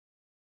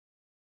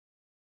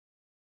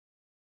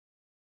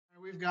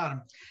We've got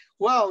him.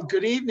 Well,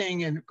 good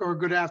evening or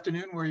good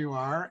afternoon where you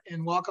are,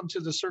 and welcome to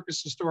the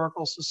Circus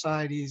Historical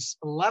Society's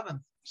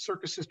 11th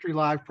Circus History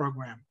Live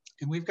program.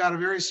 And we've got a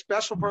very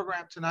special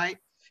program tonight.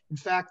 In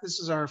fact, this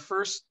is our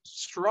first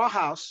straw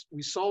house.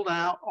 We sold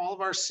out all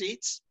of our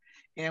seats.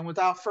 And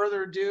without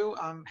further ado,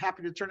 I'm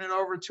happy to turn it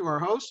over to our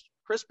host,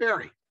 Chris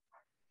Berry.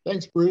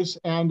 Thanks, Bruce.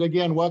 And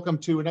again, welcome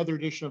to another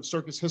edition of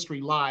Circus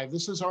History Live.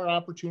 This is our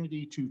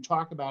opportunity to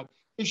talk about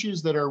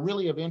issues that are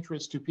really of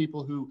interest to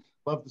people who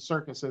love the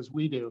circus as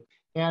we do.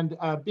 And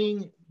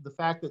being the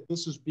fact that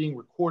this is being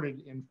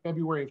recorded in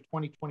February of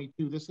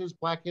 2022, this is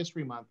Black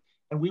History Month.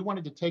 And we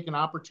wanted to take an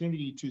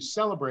opportunity to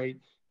celebrate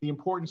the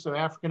importance of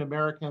African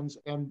Americans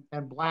and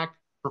Black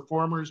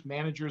performers,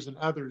 managers, and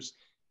others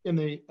in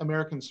the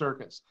American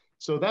circus.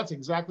 So that's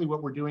exactly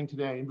what we're doing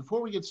today. And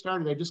before we get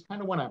started, I just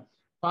kind of want to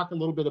talk a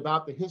little bit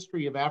about the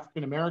history of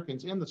African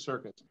Americans in the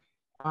circus.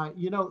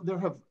 There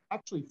have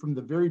actually, from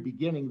the very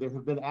beginning, there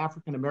have been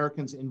African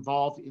Americans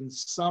involved in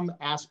some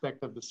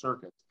aspect of the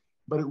circus,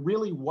 but it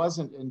really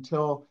wasn't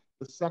until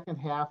the second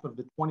half of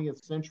the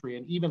 20th century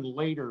and even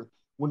later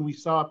when we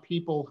saw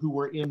people who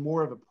were in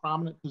more of a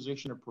prominent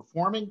position of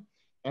performing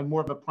and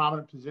more of a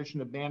prominent position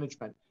of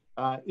management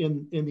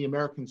in the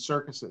American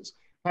circuses.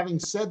 Having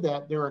said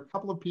that, there are a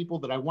couple of people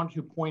that I want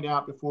to point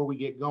out before we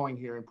get going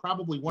here, and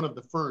probably one of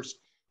the first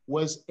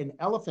was an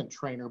elephant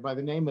trainer by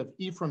the name of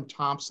Ephraim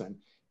Thompson.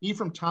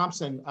 Ephraim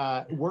Thompson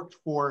worked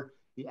for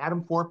the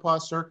Adam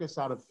Forepaugh Circus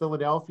out of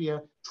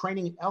Philadelphia,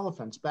 training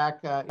elephants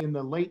back in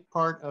the late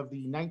part of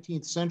the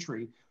 19th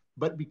century.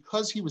 But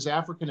because he was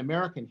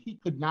African-American, he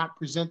could not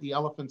present the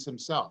elephants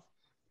himself.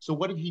 So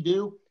what did he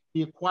do?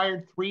 He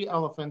acquired 3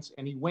 elephants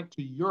and he went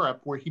to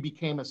Europe where he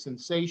became a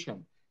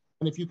sensation.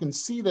 And if you can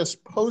see this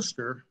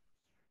poster,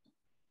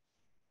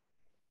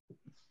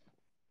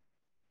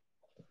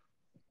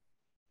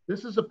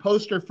 this is a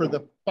poster for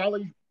the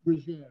Folies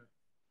Bergère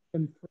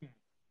in France.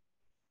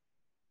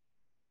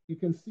 You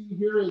can see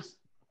here is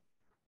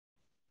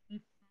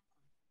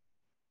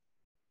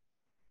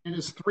and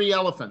his 3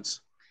 elephants.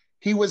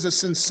 He was a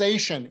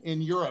sensation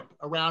in Europe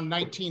around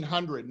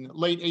 1900 and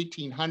late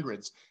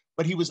 1800s,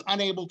 but he was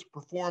unable to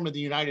perform in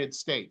the United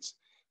States.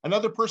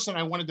 Another person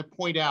I wanted to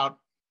point out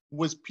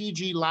was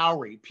P.G.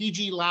 Lowry.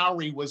 P.G.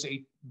 Lowry was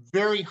a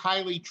very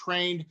highly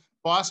trained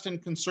Boston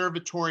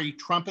Conservatory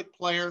trumpet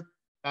player,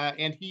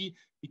 and he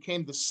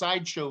became the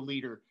sideshow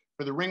leader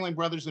for the Ringling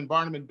Brothers and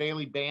Barnum and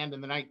Bailey Band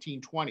in the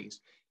 1920s.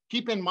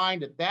 Keep in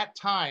mind, at that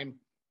time,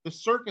 the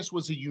circus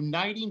was a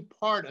uniting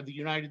part of the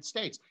United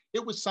States.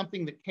 It was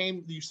something that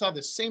you saw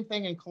the same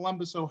thing in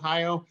Columbus,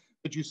 Ohio,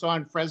 that you saw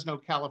in Fresno,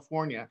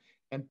 California.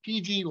 And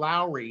P.G.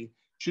 Lowry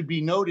should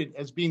be noted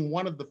as being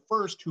one of the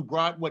first who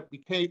brought what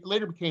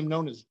later became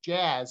known as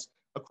jazz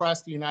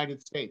across the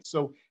United States.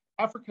 So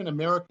African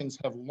Americans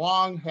have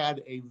long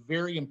had a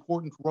very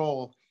important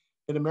role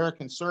in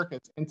American circus.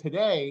 And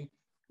today,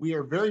 we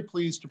are very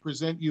pleased to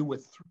present you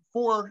with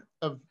 4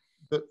 of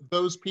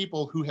those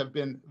people who have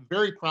been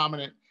very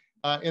prominent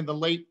in the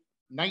late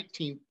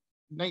 1900s,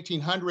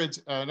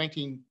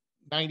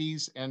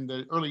 1990s, and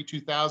the early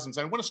 2000s.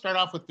 I want to start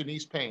off with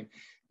Danise Payne.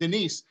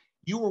 Danise,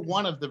 you were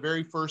one of the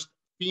very first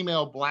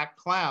female Black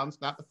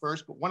clowns, not the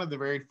first, but one of the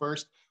very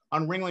first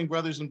on Ringling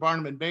Brothers and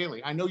Barnum and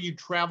Bailey. I know you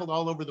traveled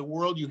all over the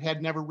world. You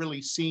had never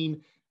really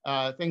seen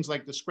things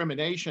like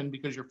discrimination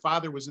because your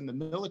father was in the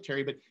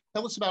military, but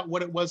tell us about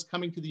what it was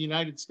coming to the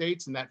United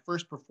States and that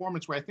first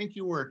performance where I think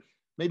you were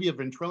maybe a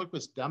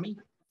ventriloquist dummy.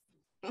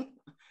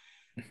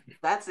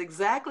 That's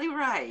exactly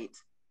right.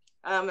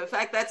 In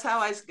fact, that's how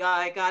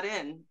I got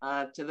in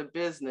to the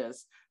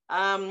business.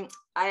 I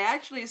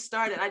actually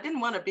started, I didn't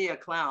want to be a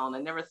clown. I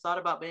never thought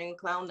about being a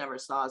clown, never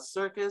saw a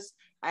circus.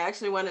 I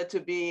actually wanted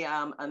to be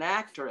an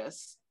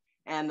actress.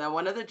 And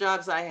one of the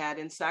jobs I had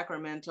in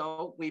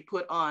Sacramento, we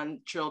put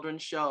on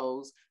children's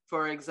shows,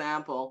 for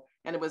example.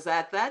 And it was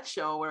at that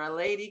show where a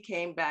lady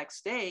came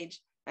backstage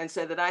and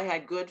said that I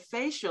had good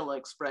facial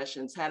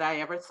expressions. Had I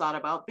ever thought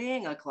about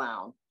being a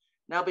clown?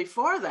 Now,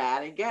 before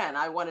that, again,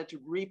 I wanted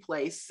to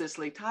replace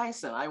Cicely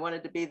Tyson. I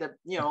wanted to be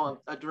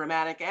a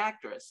dramatic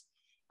actress.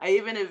 I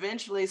even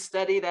eventually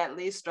studied at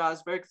Lee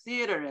Strasberg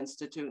Theater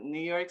Institute in New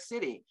York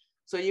City.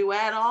 So you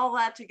add all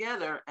that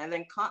together and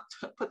then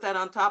put that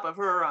on top of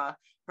her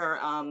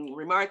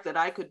remark that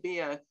I could be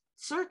a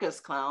circus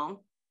clown.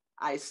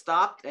 I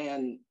stopped,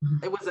 and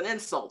it was an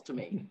insult to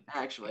me,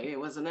 actually. It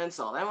was an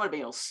insult. I don't want to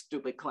be a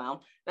stupid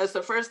clown. That's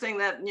the first thing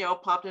that,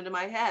 popped into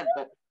my head.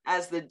 But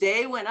as the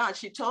day went on,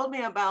 she told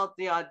me about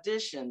the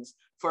auditions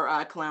for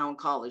clown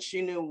college.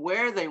 She knew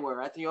where they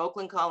were at the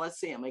Oakland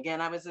Coliseum.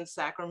 Again, I was in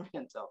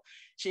Sacramento.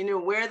 She knew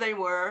where they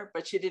were,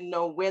 but she didn't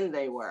know when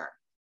they were.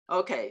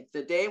 Okay,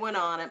 the day went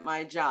on at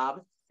my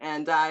job,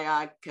 and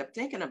I kept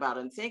thinking about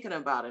it and thinking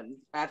about it. And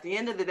at the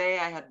end of the day,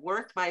 I had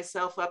worked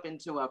myself up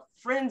into a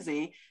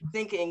frenzy,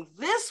 thinking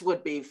this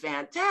would be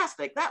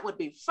fantastic. That would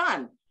be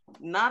fun.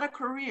 Not a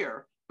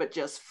career, but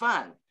just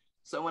fun.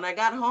 So when I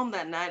got home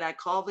that night, I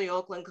called the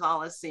Oakland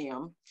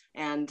Coliseum,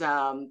 and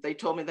they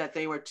told me that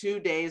they were 2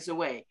 days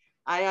away.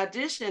 I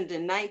auditioned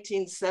in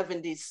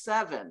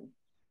 1977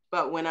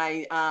 But when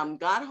I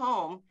got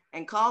home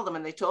and called them,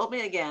 and they told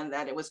me again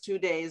that it was 2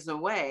 days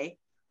away,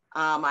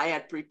 I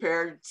had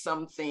prepared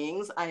some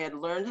things. I had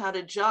learned how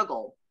to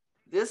juggle.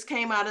 This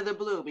came out of the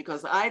blue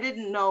because I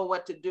didn't know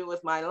what to do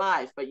with my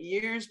life. But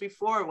years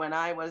before, when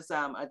I was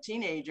a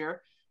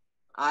teenager,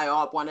 I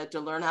wanted to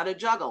learn how to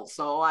juggle.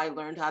 So I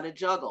learned how to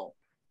juggle.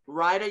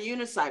 Ride a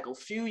unicycle.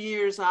 Few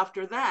years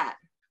after that,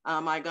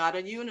 I got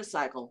a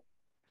unicycle.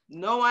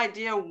 No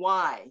idea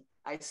why.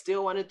 I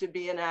still wanted to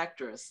be an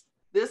actress.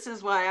 This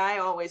is why I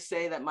always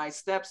say that my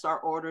steps are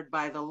ordered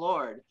by the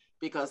Lord,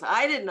 because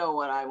I didn't know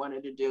what I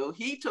wanted to do.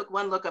 He took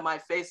one look at my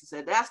face and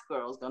said, that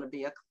girl's going to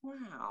be a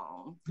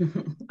clown.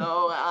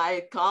 So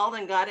I called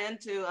and got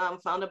into,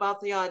 found about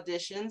the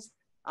auditions.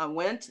 I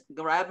went,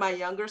 grabbed my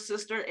younger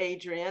sister,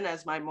 Adrienne,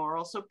 as my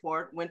moral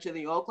support, went to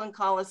the Oakland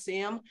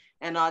Coliseum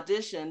and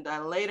auditioned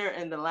later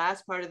in the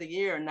last part of the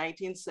year,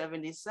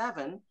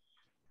 1977.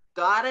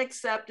 Got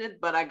accepted,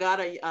 but I got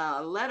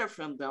a letter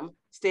from them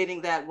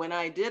stating that when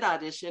I did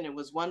audition, it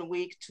was 1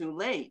 week too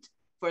late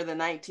for the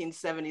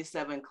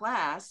 1977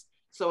 class.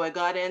 So I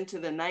got into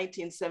the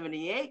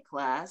 1978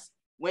 class,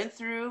 went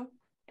through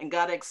and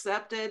got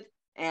accepted.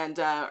 And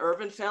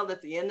Irvin Feld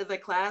at the end of the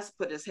class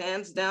put his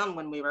hands down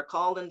when we were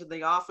called into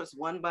the office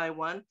one by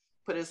one,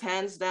 put his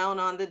hands down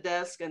on the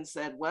desk and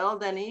said, well,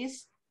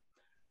 Danise,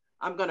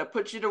 I'm going to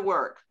put you to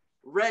work.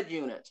 Red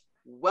Unit,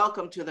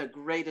 welcome to the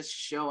greatest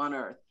show on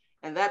earth.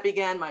 And that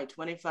began my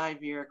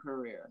 25-year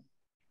career.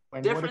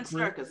 And different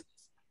circuses.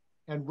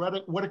 And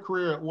what a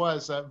career it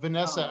was.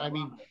 Vanessa,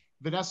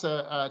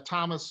 Vanessa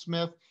Thomas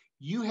Smith,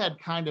 you had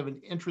kind of an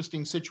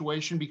interesting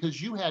situation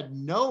because you had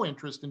no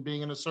interest in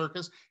being in a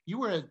circus. You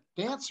were a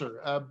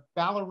dancer, a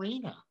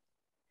ballerina.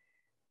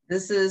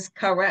 This is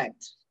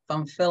correct.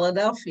 From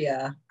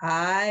Philadelphia,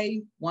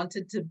 I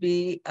wanted to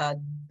be a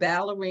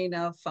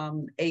ballerina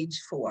from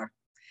age 4.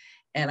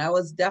 And I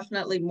was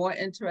definitely more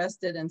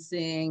interested in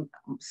seeing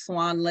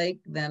Swan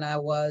Lake than I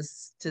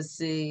was to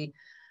see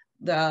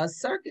the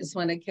circus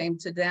when it came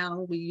to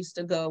down. We used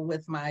to go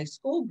with my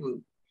school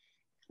group.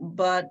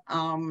 But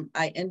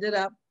I ended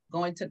up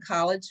going to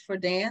college for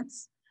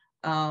dance.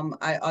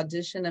 I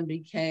auditioned and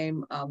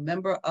became a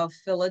member of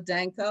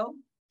Philadanco.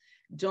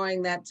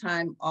 During that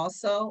time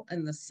also,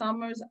 in the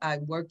summers, I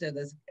worked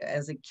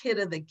as a kid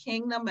of the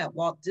kingdom at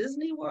Walt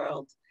Disney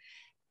World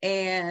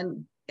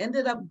and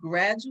ended up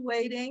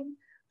graduating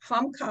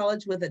from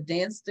college with a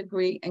dance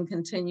degree and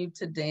continued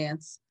to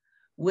dance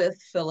with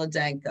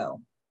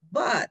Philadanco.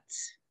 But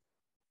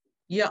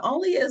you're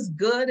only as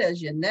good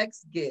as your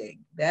next gig.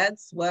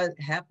 That's what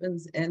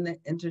happens in the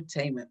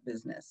entertainment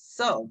business.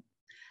 So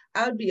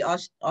I would be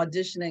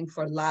auditioning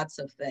for lots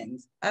of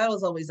things. I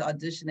was always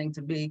auditioning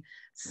to be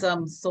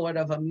some sort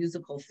of a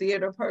musical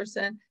theater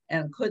person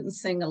and couldn't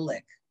sing a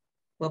lick.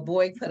 But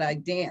boy, could I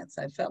dance.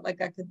 I felt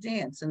like I could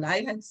dance. And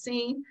I had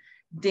seen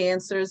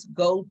dancers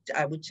go,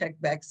 I would check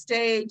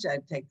backstage,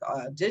 I'd take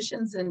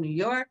auditions in New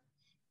York,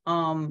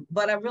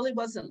 but I really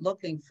wasn't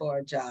looking for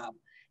a job.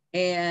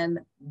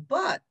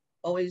 But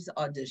always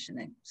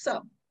auditioning.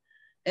 So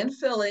in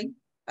Philly,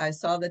 I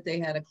saw that they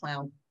had a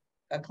clown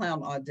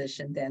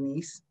audition,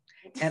 Danise,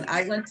 and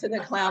I went to the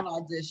clown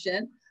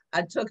audition.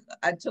 I took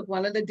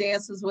one of the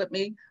dancers with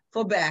me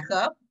for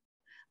backup.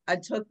 I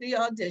took the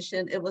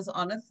audition. It was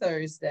on a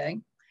Thursday,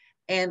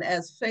 and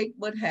as fate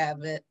would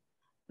have it,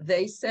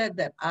 they said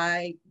that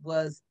I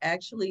was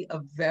actually a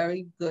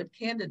very good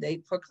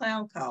candidate for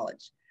clown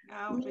college.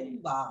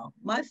 Meanwhile,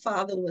 my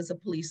father was a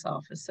police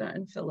officer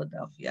in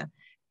Philadelphia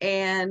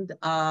and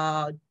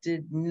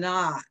did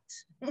not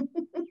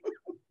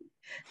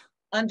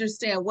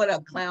understand what a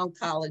clown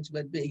college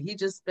would be. He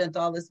just spent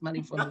all this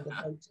money for me to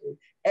go to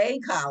a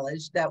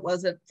college that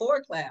wasn't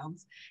for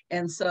clowns.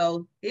 And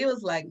so he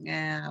was like,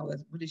 nah,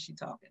 what is she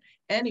talking?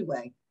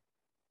 Anyway,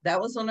 that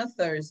was on a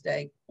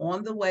Thursday.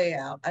 On the way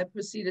out, I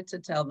proceeded to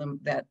tell them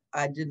that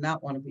I did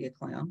not want to be a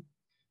clown.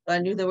 I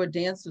knew there were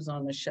dancers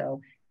on the show,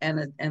 and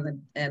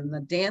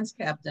the dance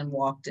captain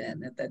walked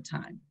in at that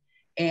time.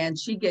 And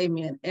she gave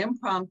me an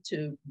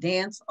impromptu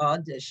dance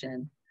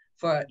audition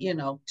for,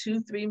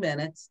 2-3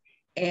 minutes.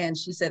 And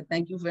she said,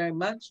 thank you very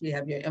much. We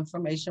have your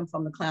information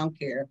from the clown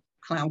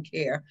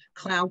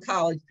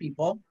college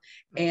people.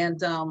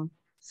 And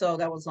so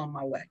that was on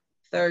my way.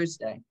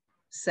 Thursday.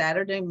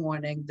 Saturday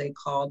morning, they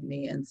called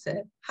me and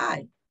said,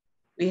 hi,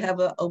 we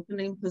have an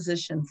opening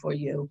position for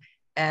you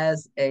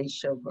as a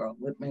showgirl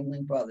with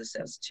Ringling Brothers.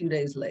 That's 2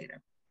 days later,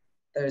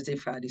 Thursday,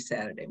 Friday,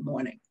 Saturday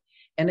morning.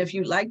 And if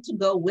you'd like to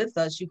go with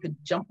us, you could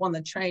jump on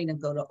the train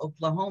and go to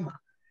Oklahoma.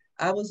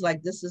 I was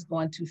like, this is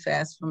going too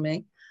fast for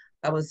me.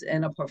 I was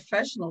in a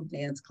professional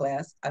dance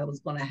class. I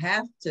was going to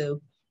have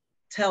to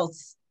tell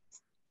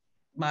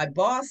my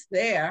boss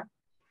there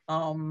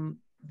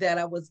that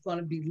I was going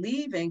to be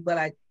leaving, but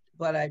I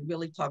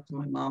really talked to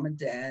my mom and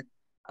dad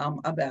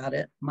about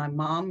it. My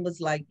mom was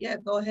like, yeah,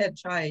 go ahead,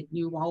 try it.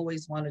 You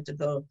always wanted to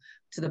go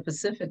to the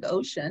Pacific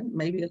Ocean.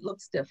 Maybe it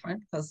looks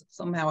different, because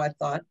somehow I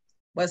thought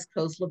West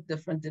Coast looked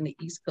different than the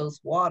East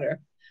Coast water.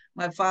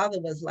 My father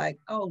was like,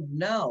 oh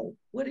no,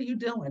 what are you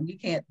doing? You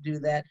can't do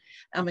that.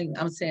 I mean,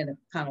 I'm saying it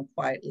kind of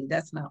quietly.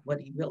 That's not what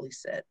he really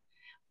said.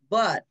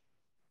 But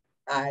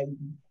I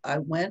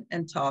went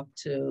and talked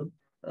to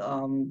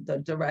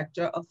the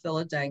director of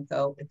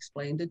Philadelphia,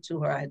 explained it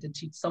to her. I had to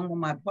teach some of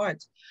my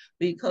parts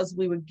because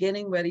we were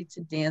getting ready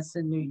to dance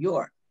in New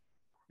York,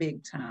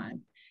 big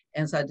time.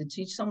 And so I had to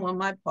teach some of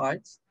my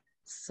parts.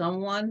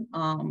 Someone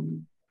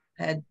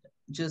had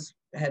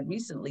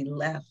recently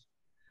left.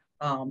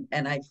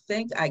 And I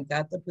think I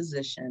got the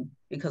position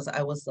because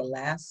I was the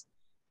last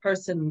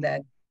person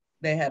that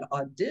they had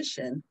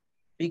auditioned,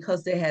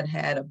 because they had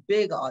had a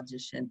big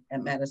audition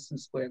at Madison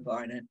Square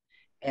Garden,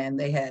 and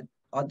they had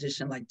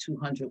auditioned like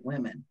 200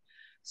 women.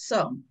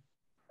 So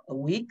a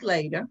week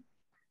later,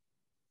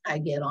 I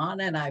get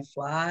on and I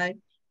fly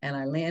and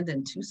I land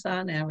in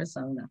Tucson,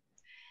 Arizona.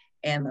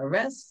 And the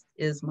rest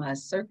is my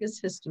circus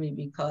history,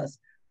 because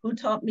who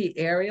taught me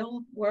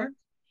aerial work?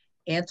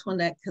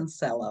 Antoinette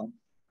Kinsella.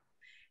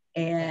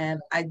 And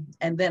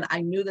then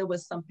I knew there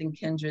was something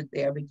kindred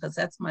there because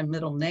that's my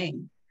middle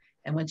name.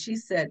 And when she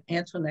said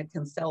Antoinette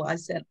Kinsella, I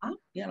said,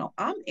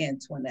 I'm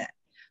Antoinette.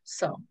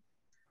 So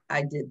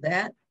I did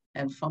that.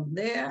 And from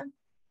there,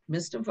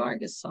 Mr.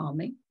 Vargas saw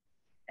me,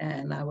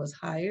 and I was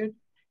hired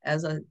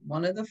as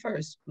one of the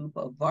first group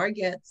of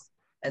Vargettes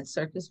at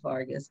Circus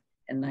Vargas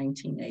in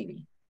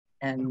 1980.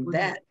 And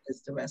that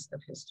is the rest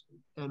of history.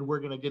 And we're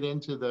going to get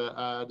into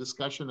the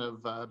discussion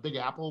of Big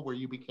Apple, where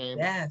you became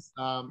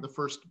the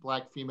first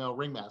Black female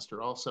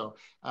ringmaster also.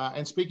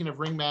 And speaking of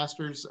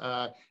ringmasters,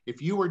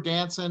 if you were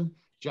dancing,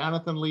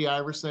 Johnathan Lee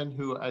Iverson,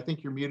 who I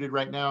think you're muted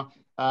right now,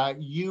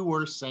 you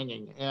were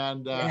singing.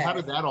 And how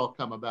did that all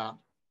come about?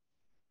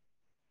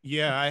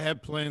 Yeah, I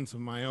had plans of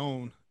my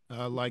own,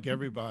 like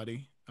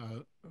everybody.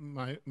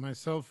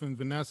 Myself and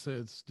Vanessa,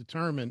 it's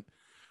determined.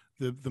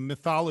 The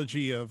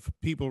mythology of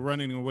people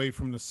running away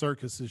from the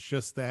circus is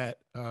just that.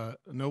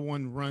 No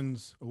one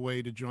runs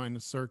away to join the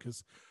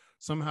circus.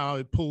 Somehow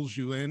it pulls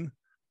you in,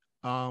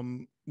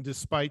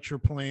 despite your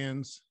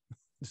plans,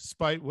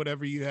 despite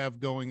whatever you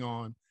have going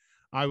on.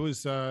 I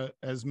was,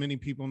 as many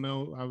people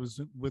know, I was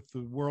with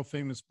the world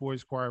famous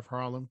Boys Choir of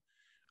Harlem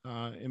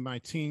in my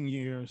teen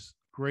years,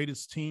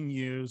 greatest teen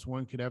years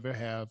one could ever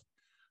have.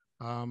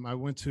 I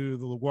went to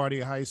the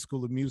LaGuardia High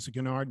School of Music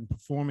and Art and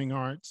Performing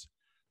Arts.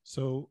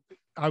 So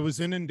I was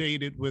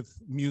inundated with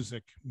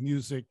music,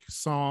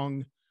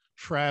 song,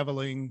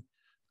 traveling,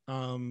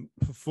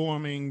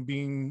 performing,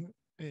 being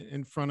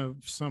in front of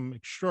some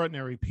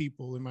extraordinary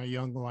people in my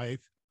young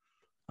life,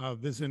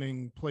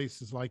 visiting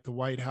places like the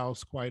White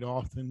House quite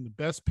often. The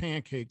best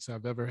pancakes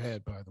I've ever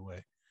had, by the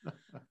way.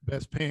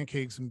 Best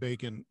pancakes and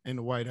bacon in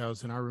the White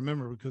House. And I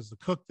remember because the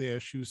cook there,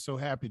 she was so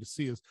happy to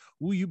see us.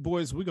 "Ooh, you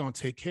boys, we're going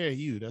to take care of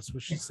you." That's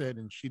what she said,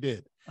 and she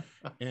did.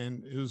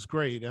 And it was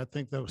great. I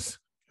think that was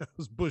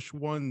Bush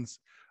 1's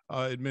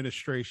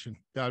administration.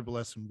 God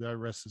bless him. God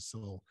rest his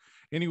soul.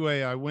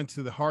 Anyway, I went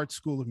to the Hart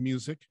School of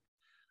Music,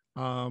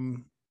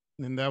 and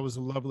that was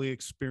a lovely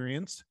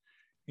experience.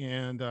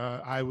 And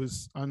I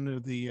was under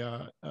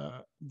the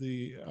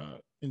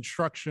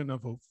instruction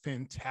of a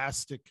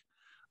fantastic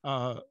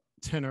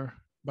tenor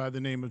by the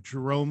name of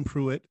Jerome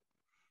Pruitt,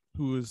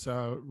 who has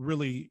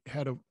really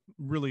had a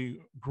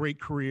really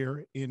great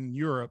career in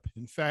Europe.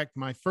 In fact,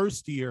 my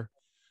first year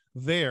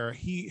there,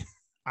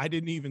 I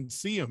didn't even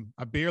see him.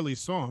 I barely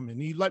saw him, and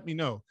he let me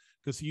know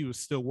because he was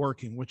still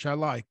working, which I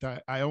liked.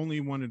 I only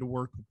wanted to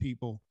work with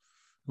people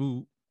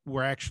who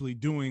were actually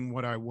doing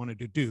what I wanted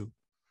to do.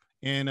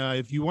 And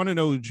if you want to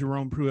know who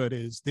Jerome Pruitt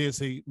is,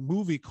 there's a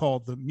movie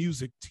called The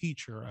Music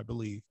Teacher, I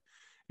believe,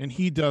 and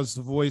he does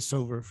the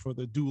voiceover for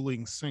the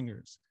dueling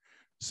singers.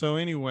 So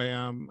anyway,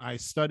 I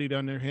studied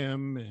under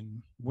him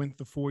and went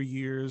the 4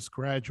 years,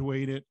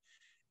 graduated,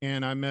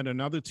 and I met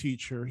another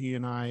teacher. He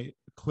and I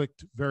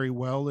clicked very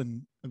well,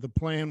 and the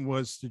plan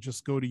was to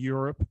just go to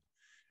Europe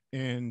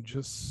and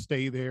just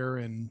stay there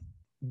and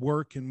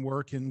work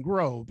and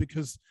grow,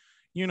 because,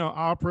 you know,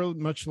 opera,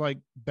 much like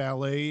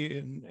ballet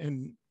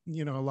and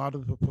you know, a lot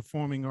of the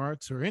performing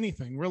arts or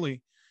anything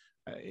really,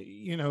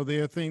 you know,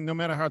 their thing, no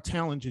matter how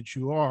talented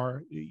you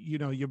are, you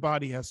know, your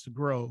body has to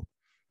grow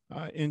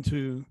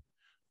into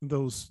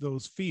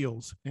those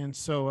fields. And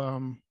so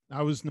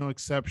I was no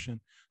exception.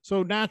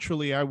 So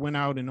naturally, I went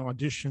out and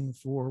auditioned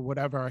for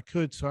whatever I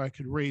could so I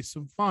could raise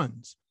some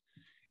funds.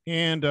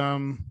 And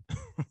I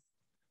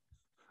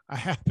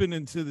happened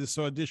into this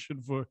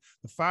audition for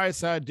the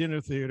Fireside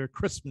Dinner Theater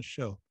Christmas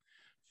show.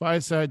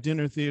 Fireside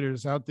Dinner Theater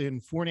is out there in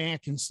Fort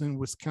Atkinson,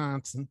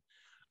 Wisconsin.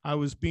 I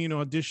was being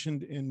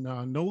auditioned in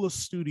NOLA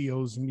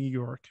Studios in New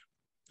York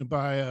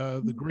by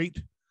the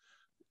great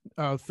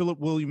Philip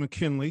William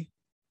McKinley,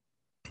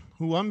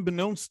 who,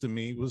 unbeknownst to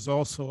me, was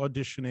also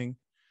auditioning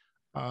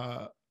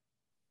for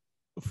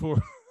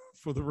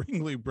the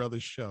Ringling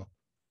Brothers show.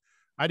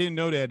 I didn't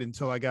know that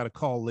until I got a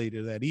call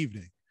later that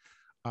evening.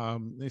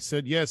 They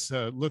said, "Yes,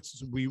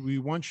 we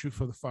want you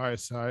for the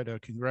Fireside.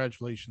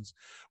 Congratulations.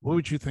 What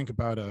would you think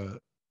about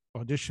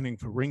auditioning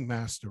for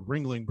Ringmaster,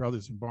 Ringling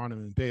Brothers, and Barnum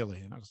and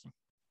Bailey?" And I was like,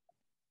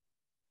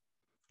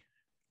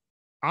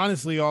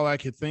 honestly, all I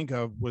could think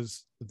of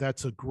was,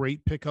 that's a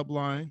great pickup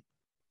line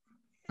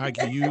I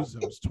could use.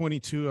 I was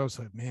 22. I was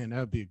like, man,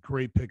 that'd be a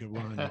great pickup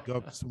line. You go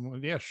up to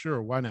someone, yeah,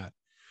 sure, why not?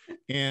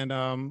 And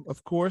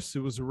of course, it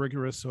was a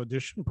rigorous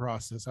audition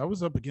process. I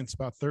was up against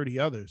about 30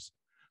 others,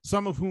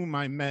 some of whom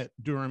I met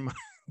during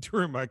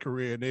my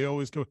career. And they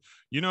always go,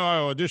 I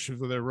auditioned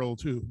for that role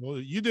too. Well,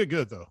 you did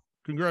good though.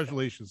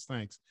 Congratulations,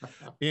 thanks.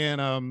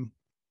 And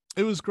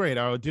it was great.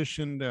 I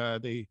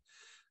auditioned.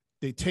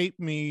 They taped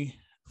me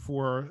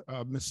for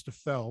Mr.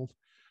 Feld.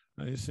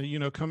 They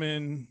said, come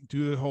in,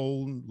 do the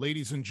whole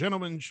ladies and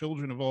gentlemen,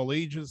 children of all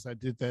ages. I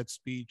did that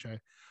speech.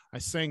 I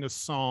sang a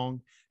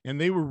song,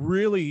 and they were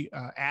really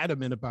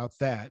adamant about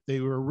that. They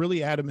were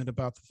really adamant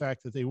about the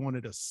fact that they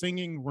wanted a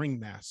singing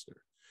ringmaster.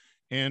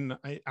 And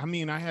I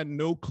mean, I had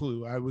no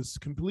clue. I was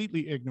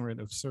completely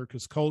ignorant of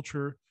circus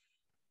culture,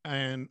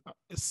 and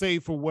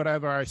save for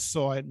whatever I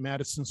saw at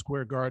Madison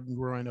Square Garden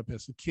growing up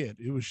as a kid.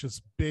 It was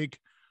just big,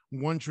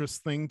 wondrous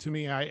thing to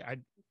me. I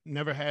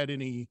never had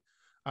any,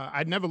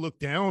 I'd never looked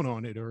down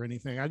on it or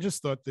anything. I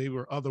just thought they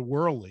were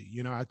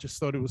otherworldly. I just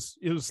thought it was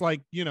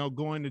like,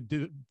 going to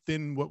do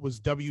then what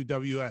was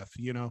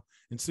WWF,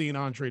 and seeing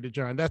Andre the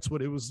Giant. That's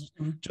what it was,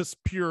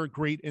 just pure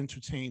great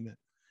entertainment.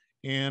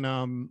 And,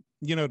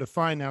 to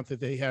find out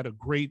that they had a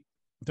great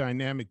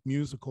dynamic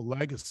musical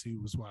legacy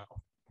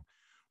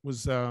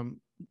was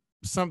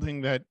something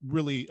that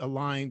really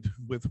aligned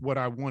with what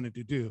I wanted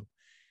to do.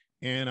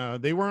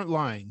 And they weren't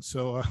lying.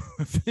 So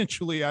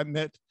eventually I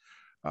met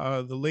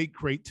the late,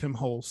 great Tim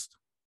Holst,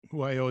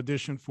 who I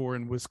auditioned for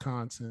in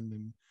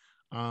Wisconsin.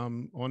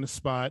 And on the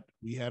spot,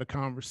 we had a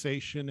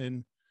conversation,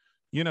 and,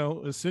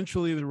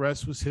 essentially the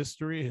rest was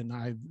history. And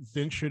I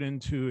ventured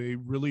into a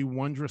really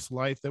wondrous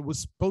life that was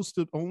supposed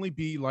to only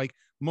be like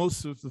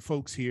most of the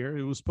folks here.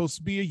 It was supposed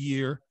to be a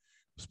year.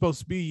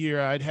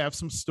 I'd have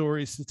some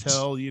stories to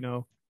tell,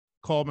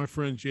 call my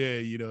friend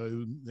Jay,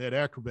 that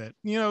acrobat,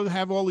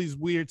 have all these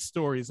weird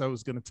stories I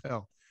was going to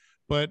tell.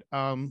 But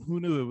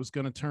who knew it was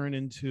going to turn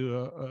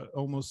into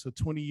almost a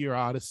 20-year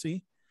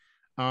odyssey.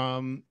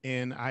 And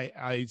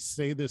I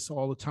say this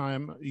all the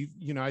time.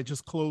 I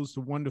just closed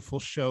a wonderful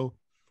show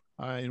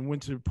in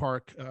Winter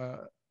Park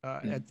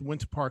at the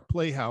Winter Park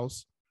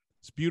Playhouse.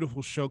 It's a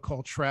beautiful show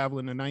called Travel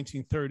in the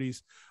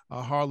 1930s,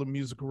 Harlem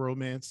musical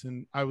romance.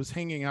 And I was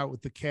hanging out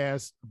with the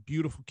cast,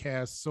 beautiful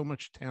cast, so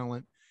much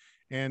talent.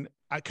 And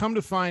I come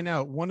to find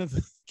out one of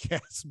the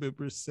cast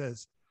members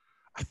says,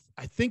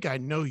 I think I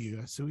know you.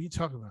 I said, what are you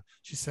talking about?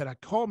 She said, I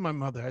called my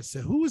mother. I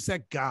said, who was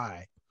that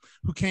guy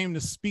who came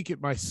to speak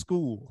at my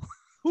school?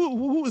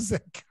 who was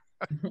that guy?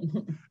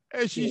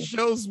 And she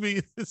shows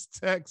me this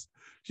text.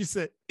 She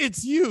said,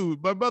 it's you.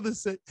 My mother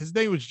said his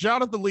name was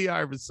Johnathan Lee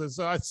Iverson.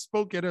 So I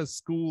spoke at her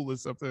school or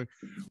something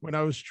when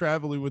I was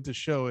traveling with the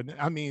show. And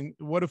I mean,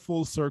 what a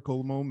full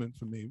circle moment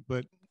for me,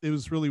 but it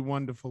was really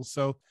wonderful.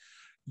 So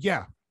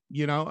yeah,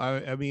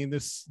 I mean,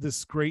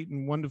 this great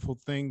and wonderful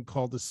thing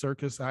called the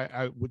circus,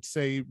 I would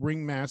say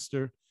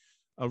Ringmaster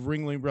of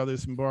Ringling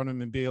Brothers and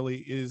Barnum and Bailey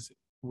is,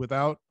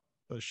 without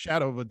a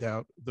shadow of a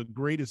doubt, the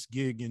greatest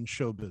gig in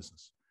show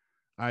business.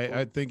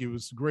 I think it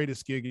was the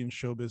greatest gig in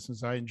show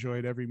business. I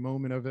enjoyed every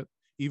moment of it.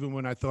 Even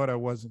when I thought I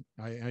wasn't,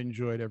 I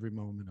enjoyed every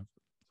moment of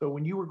it. So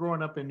when you were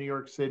growing up in New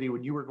York City,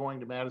 when you were going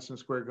to Madison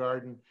Square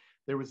Garden,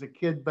 there was a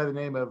kid by the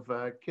name of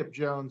Kip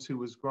Jones who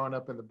was growing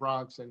up in the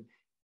Bronx. And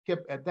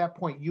Kip, at that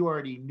point, you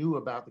already knew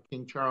about the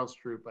King Charles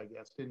troupe, I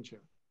guess, didn't you?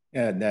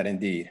 Yeah, that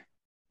indeed.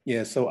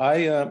 Yeah, so I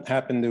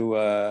happened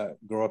to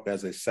grow up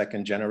as a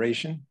second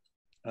generation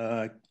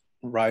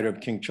rider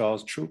of King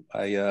Charles troupe.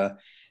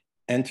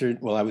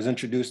 I was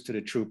introduced to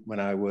the troupe when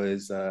I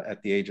was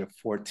at the age of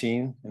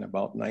 14 in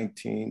about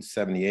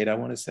 1978, I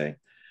want to say.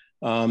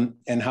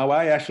 And how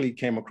I actually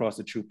came across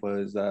the troupe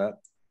was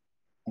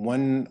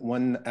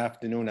one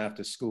afternoon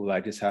after school, I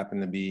just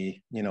happened to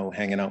be,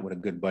 hanging out with a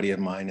good buddy of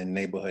mine in the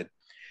neighborhood.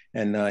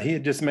 And he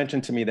had just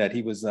mentioned to me that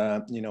he was,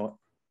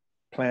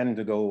 planning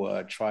to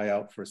go try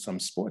out for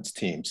some sports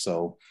team.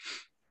 So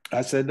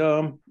I said,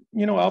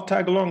 I'll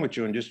tag along with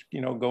you and just,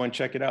 go and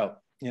check it out.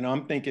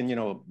 I'm thinking,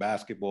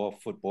 basketball,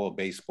 football,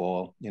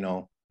 baseball,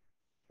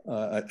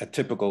 a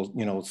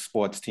typical,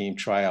 sports team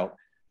tryout.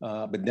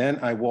 But then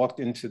I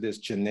walked into this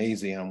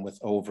gymnasium with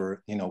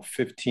over,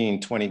 15,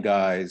 20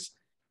 guys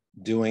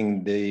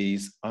doing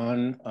these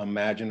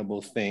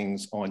unimaginable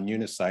things on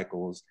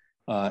unicycles.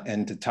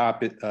 And to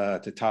top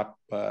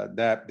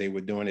that, they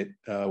were doing it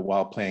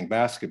while playing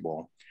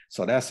basketball.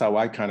 So that's how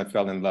I kind of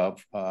fell in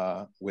love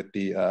with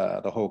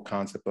the whole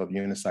concept of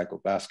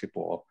unicycle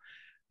basketball.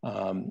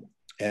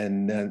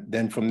 And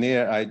then from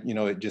there,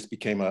 it just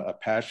became a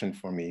passion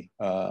for me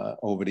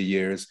over the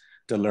years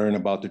to learn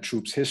about the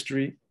troupe's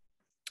history,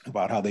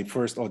 about how they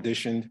first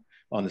auditioned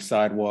on the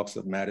sidewalks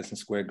of Madison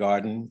Square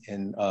Garden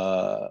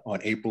on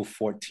April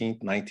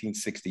 14th,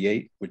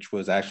 1968, which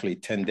was actually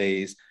 10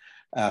 days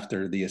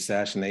after the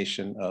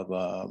assassination of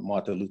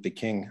Martin Luther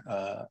King.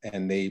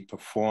 And they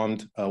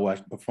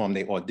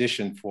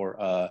auditioned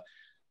for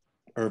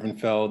Irvin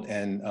Feld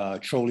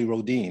and Trolley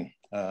Rodin.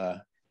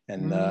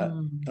 And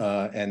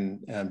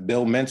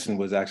Bill Menson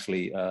was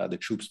actually the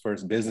troupe's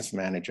first business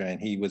manager,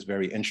 and he was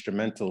very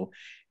instrumental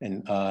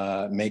in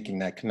making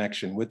that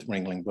connection with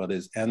Ringling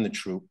Brothers and the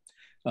troupe.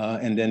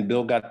 And then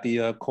Bill got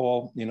the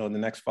call, the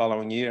next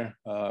following year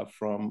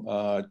from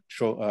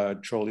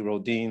Trolley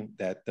Rodin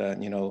that,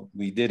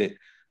 we did it.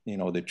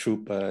 The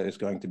troupe is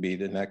going to be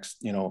the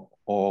next,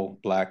 all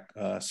Black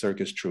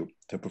circus troupe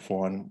to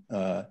perform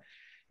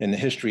in the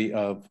history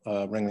of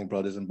Ringling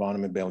Brothers and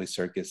Barnum and Bailey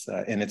Circus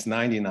in its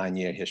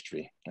 99-year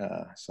history.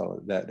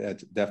 So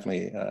that's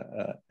definitely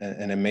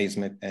an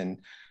amazement, and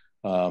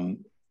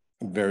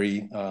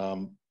very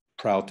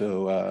proud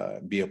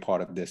to be a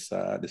part of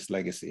this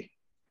legacy.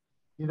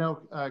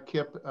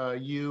 Kip,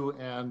 you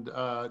and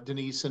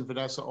Danise and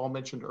Vanessa all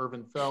mentioned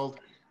Irvin Feld.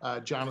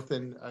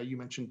 Johnathan, you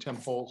mentioned Tim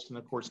Holst, and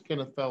of course,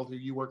 Kenneth Feld, who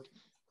you worked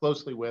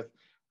closely with.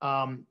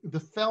 The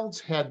Felds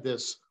had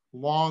this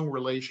long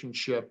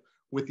relationship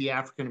with the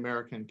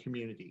African-American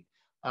community.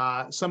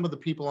 Some of the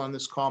people on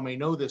this call may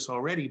know this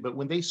already, but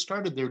when they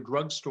started their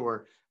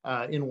drugstore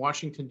in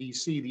Washington,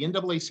 D.C., the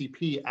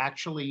NAACP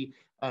actually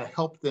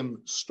helped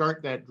them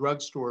start that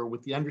drugstore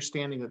with the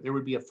understanding that there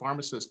would be a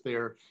pharmacist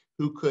there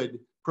who could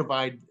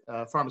provide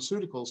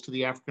pharmaceuticals to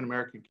the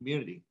African-American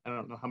community. I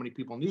don't know how many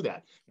people knew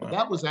that, but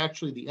that was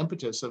actually the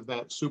impetus of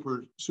that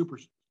super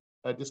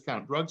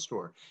discount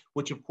drugstore,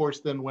 which of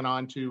course then went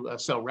on to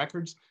sell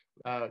records,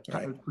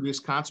 produce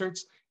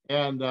concerts,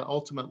 and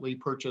ultimately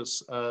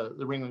purchase the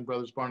Ringling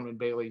Brothers Barnum and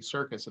Bailey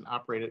Circus and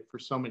operate it for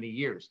so many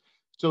years.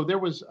 So there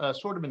was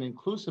sort of an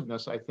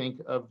inclusiveness, I think,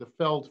 of the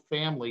Feld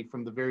family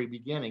from the very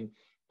beginning.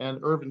 And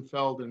Irvin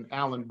Feld and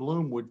Alan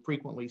Bloom would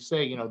frequently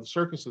say, the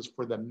circus is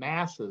for the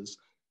masses,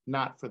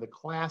 not for the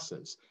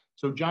classes.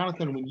 So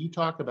Johnathan, when you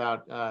talk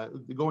about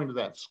going to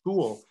that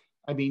school,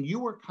 I mean, you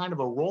were kind of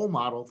a role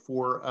model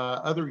for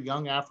other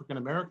young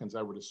African-Americans,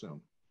 I would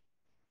assume.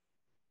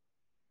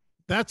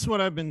 That's what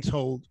I've been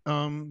told.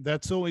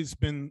 That's always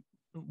been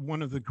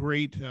one of the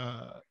great,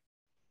 one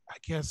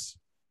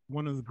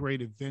of the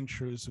great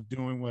adventures of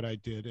doing what I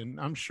did. And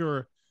I'm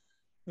sure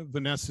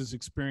Vanessa's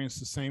experienced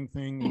the same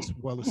thing, as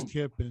well as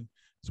Kip and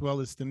as well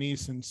as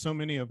Danise, and so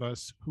many of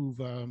us who've,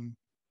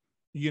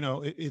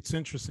 it's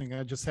interesting.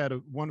 I just had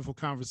a wonderful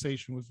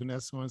conversation with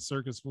Vanessa on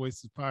Circus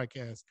Voices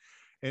podcast,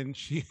 and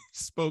she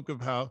spoke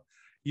of how,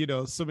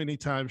 so many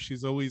times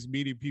she's always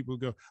meeting people who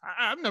go,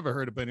 I've never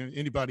heard about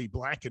anybody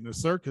Black in the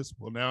circus.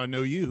 Well, now I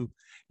know you,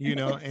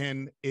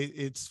 and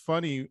it's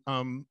funny.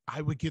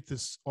 I would get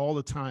this all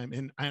the time.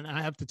 And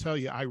I have to tell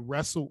you, I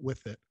wrestled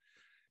with it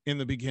in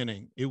the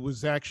beginning. It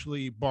was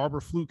actually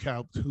Barbara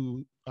Flukhaupt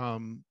who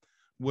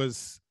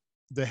was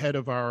the head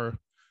of our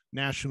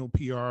national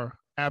PR,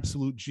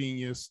 absolute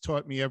genius,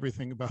 taught me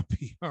everything about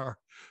PR,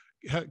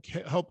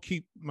 helped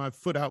keep my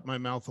foot out my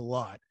mouth a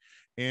lot.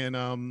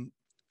 And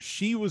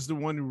she was the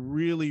one who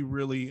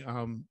really,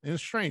 and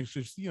it's strange,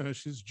 she's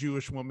a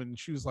Jewish woman. And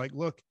she was like,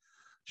 look,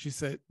 she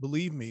said,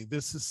 believe me,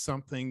 this is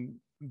something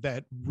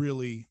that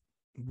really,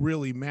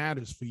 really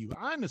matters for you.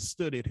 I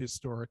understood it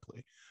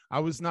historically. I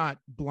was not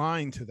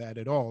blind to that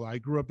at all. I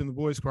grew up in the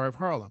Boys Choir of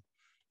Harlem.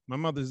 My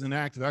mother's an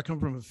actor. I come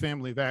from a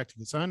family of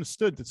activists. I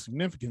understood the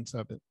significance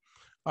of it.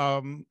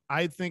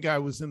 I think I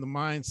was in the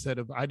mindset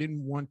of I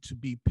didn't want to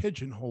be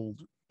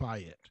pigeonholed by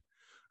it.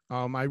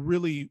 I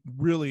really,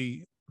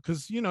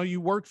 because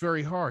you work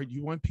very hard.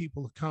 You want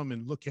people to come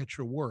and look at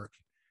your work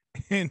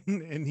and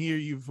hear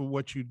you for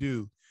what you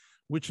do,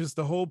 which is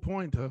the whole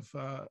point of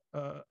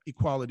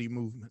equality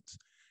movements.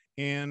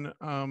 And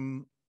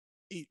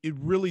it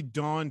really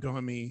dawned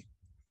on me,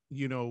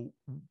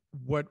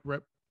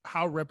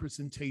 how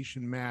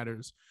representation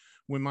matters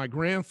when my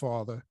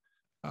grandfather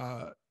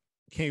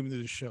came to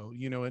the show,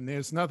 and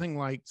there's nothing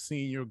like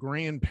seeing your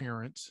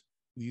grandparents,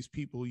 these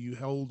people you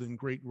hold in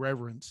great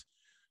reverence,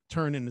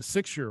 turn into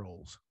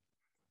 6-year-olds.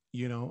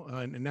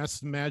 And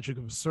that's the magic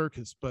of a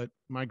circus. But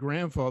my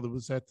grandfather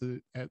was at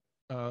the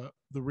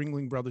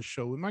Ringling Brothers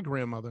show with my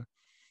grandmother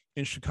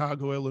in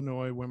Chicago,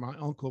 Illinois, where my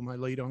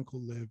late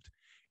uncle lived.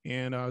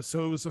 And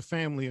so it was a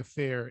family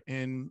affair.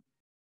 And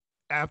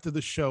after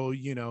the show,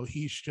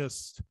 he's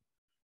just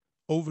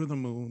over the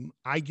moon.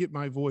 I get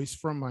my voice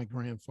from my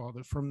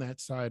grandfather, from that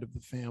side of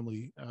the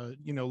family.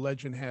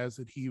 Legend has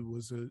it he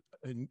was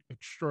an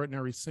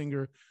extraordinary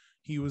singer.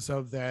 He was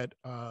of that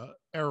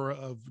era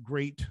of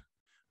great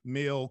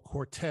male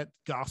quartet,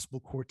 gospel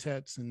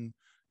quartets, and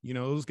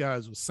those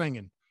guys were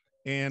singing.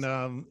 And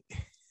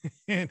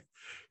and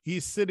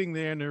he's sitting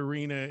there in the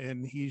arena,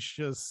 and he's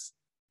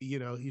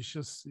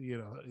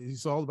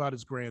all about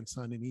his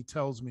grandson. And he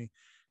tells me,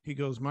 he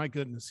goes, my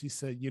goodness, he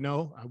said,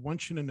 I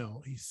want you to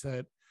know, he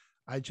said,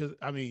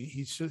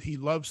 he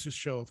loves the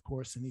show, of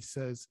course. And he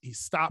says, he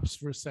stops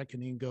for a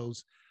second and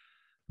goes,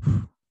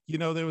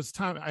 there was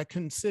time I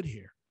couldn't sit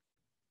here.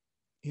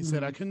 He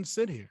said, I couldn't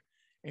sit here.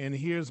 And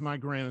here's my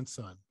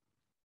grandson.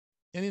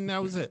 And then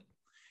that was it.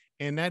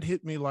 And that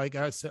hit me like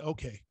I said,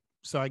 okay,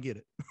 so I get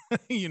it,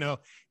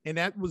 and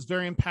that was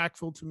very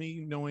impactful to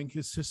me, knowing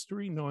his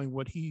history, knowing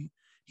what he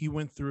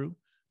went through.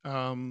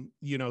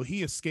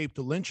 He escaped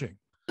the lynching.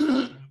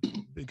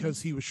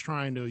 because he was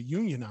trying to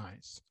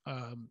unionize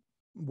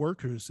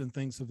workers and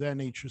things of that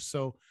nature.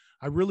 So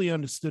I really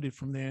understood it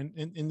from there.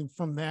 And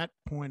from that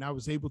point, I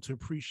was able to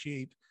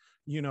appreciate,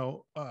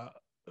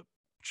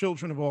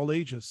 children of all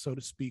ages, so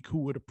to speak, who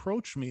would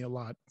approach me a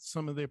lot.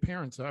 Some of their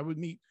parents, I would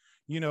meet,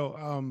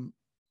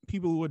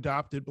 people who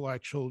adopted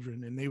Black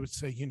children, and they would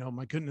say,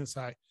 my goodness,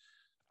 I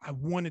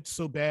wanted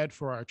so bad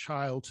for our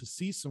child to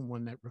see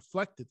someone that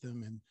reflected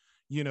them. And,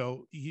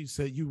 he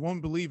said, you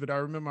won't believe it. I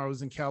remember I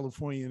was in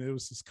California and there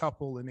was this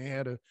couple and they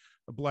had a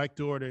Black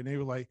daughter, and they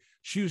were like,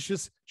 she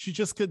just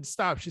couldn't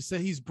stop. She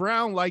said, he's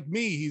brown like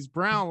me. He's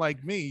brown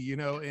like me,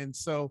 And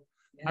so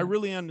yeah. I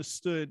really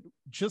understood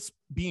just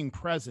being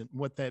present,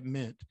 what that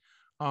meant.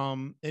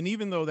 And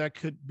even though that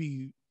could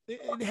be,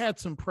 it had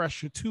some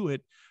pressure to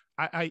it,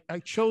 I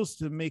chose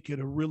to make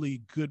it a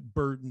really good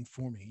burden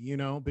for me,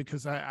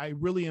 because I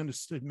really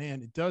understood,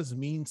 man, it does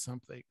mean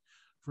something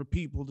for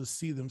people to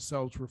see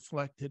themselves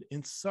reflected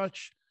in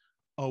such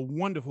a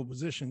wonderful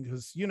position.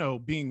 Because,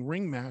 being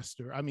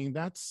ringmaster, I mean,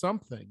 that's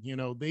something,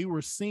 they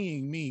were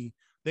seeing me,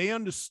 they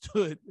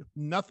understood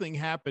nothing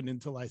happened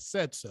until I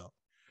said so,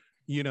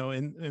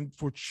 and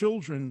for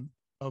children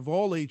of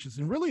all ages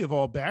and really of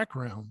all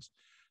backgrounds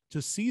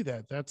to see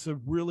that's a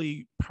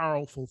really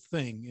powerful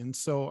thing. And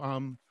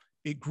so,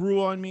 it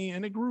grew on me,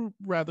 and it grew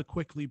rather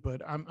quickly,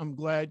 but I'm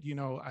glad,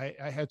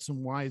 I had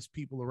some wise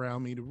people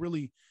around me to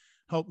really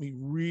help me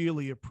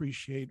really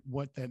appreciate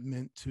what that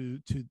meant to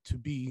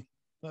be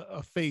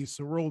a face,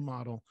 a role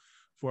model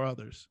for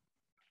others.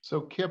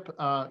 So Kip,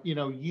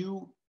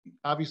 you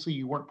obviously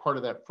you weren't part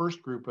of that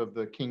first group of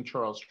the King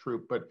Charles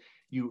Troop, but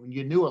you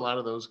knew a lot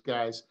of those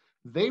guys.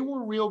 They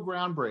were real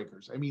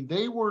groundbreakers. I mean,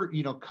 they were,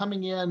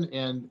 coming in,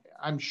 and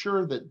I'm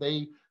sure that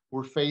they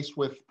were faced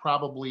with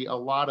probably a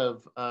lot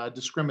of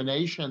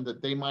discrimination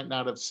that they might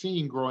not have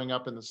seen growing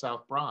up in the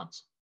South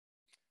Bronx.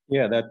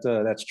 Yeah,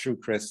 that's true,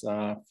 Chris.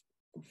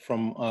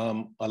 From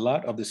a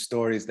lot of the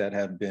stories that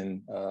have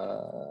been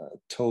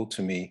told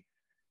to me,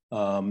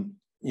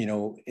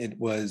 it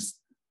was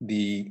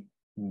the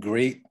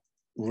great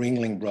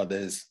Ringling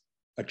Brothers,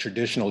 a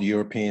traditional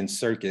European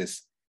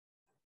circus,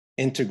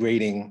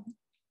 integrating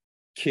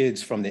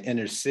kids from the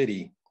inner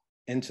city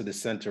into the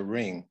center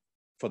ring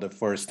for the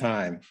first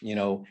time,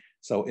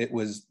 so it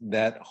was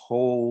that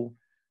whole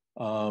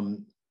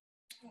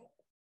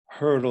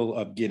hurdle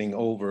of getting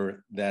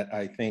over that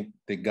I think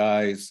the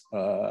guys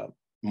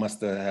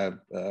must have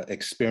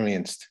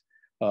experienced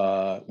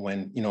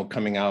when,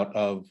 coming out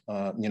of,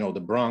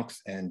 the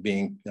Bronx and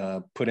being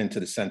put into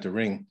the center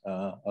ring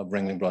of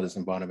Ringling Brothers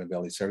and Barnum and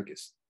Bailey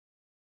Circus.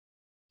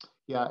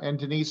 Yeah, and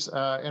Danise,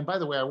 and by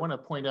the way, I want to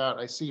point out,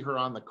 I see her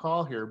on the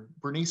call here.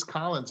 Bernice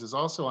Collins is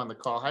also on the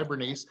call. Hi,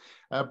 Bernice.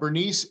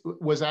 Bernice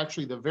was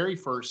actually the very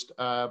first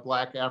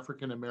Black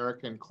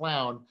African-American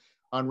clown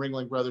on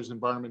Ringling Brothers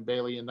and Barnum and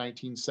Bailey in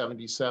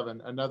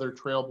 1977, another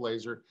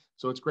trailblazer.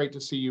 So it's great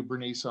to see you,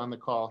 Bernice, on the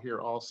call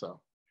here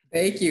also.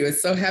 Thank you.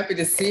 It's so happy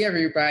to see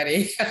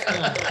everybody.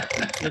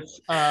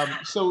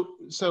 So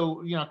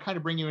kind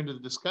of bring you into the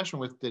discussion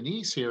with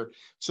Danise here.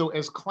 So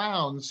as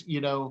clowns,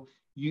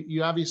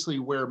 you obviously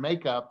wear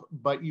makeup,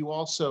 but you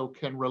also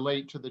can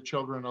relate to the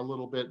children a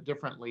little bit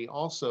differently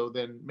also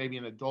than maybe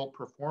an adult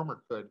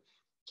performer could.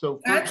 So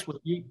first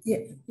with you,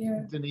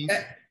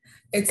 Danise.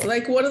 It's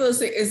like one of those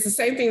things, it's the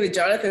same thing that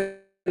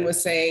Johnathan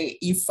was saying.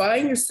 You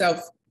find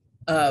yourself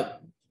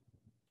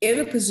in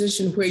a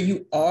position where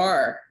you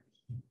are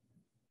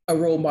a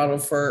role model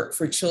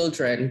for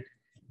children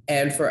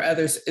and for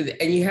others.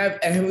 And you have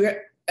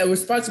a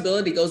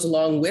responsibility goes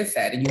along with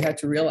that. And you have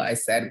to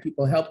realize that, and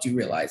people helped you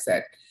realize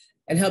that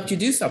and helped you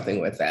do something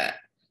with that.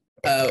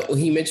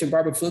 He mentioned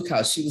Barbara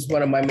Flukehouse. She was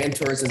one of my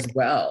mentors as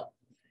well.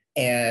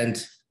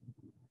 And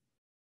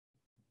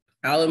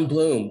Alan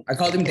Bloom, I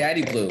called him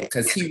Daddy Bloom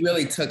because he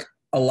really took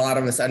a lot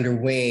of us under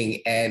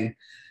wing. And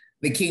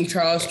the King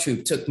Charles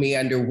Troop took me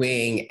under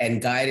wing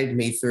and guided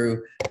me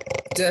through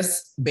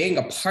just being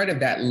a part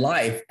of that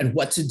life and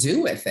what to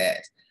do with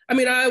it. I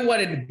mean, I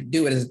wanted to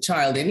do it as a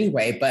child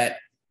anyway, but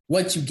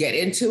once you get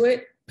into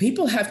it,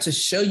 people have to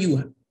show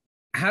you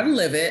how to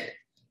live it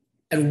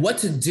and what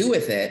to do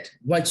with it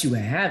once you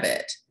have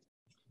it,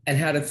 and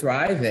how to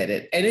thrive in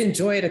it and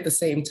enjoy it at the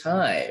same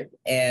time.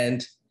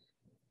 And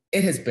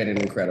it has been an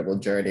incredible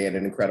journey and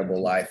an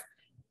incredible life.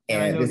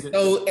 And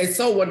it's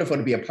so wonderful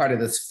to be a part of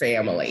this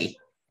family.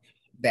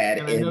 I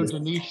know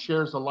Danise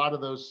shares a lot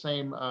of those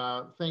same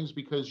things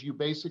because you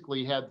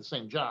basically had the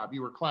same job.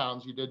 You were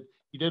clowns. You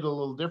did a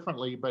little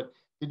differently. But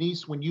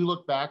Danise, when you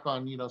look back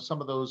on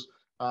some of those,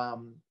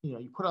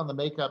 you put on the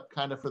makeup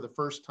kind of for the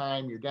first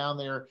time. You're down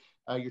there.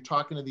 You're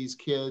talking to these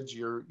kids.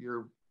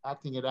 You're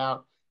acting it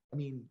out. I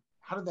mean,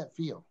 how did that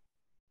feel?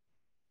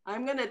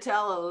 I'm going to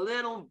tell a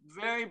little,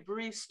 very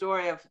brief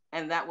story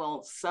and that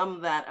will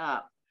sum that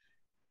up.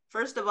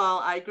 First of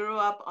all, I grew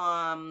up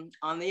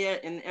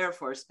in Air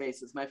Force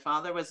bases. My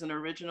father was an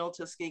original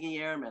Tuskegee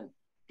Airman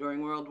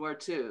during World War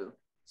II.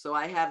 So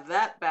I have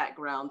that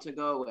background to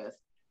go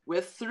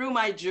with. Through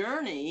my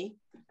journey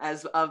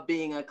of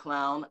being a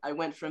clown, I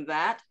went from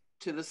that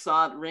to the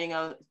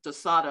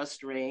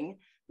sawdust ring,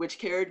 which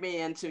carried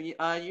me into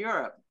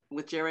Europe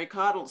with Jerry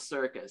Cottle's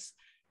circus.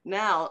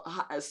 Now,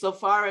 so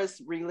far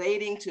as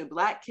relating to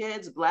Black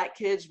kids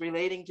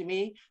relating to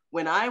me,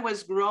 when I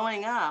was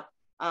growing up,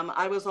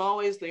 I was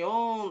always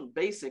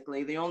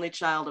basically the only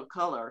child of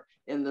color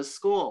in the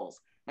schools.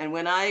 And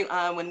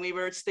when we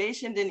were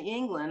stationed in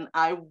England,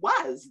 I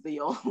was the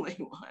only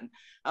one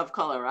of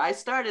color. I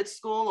started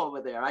school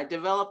over there. I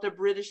developed a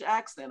British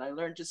accent. I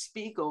learned to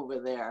speak over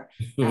there,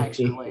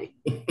 actually.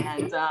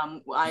 And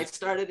I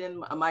started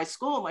in my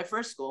school. My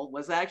first school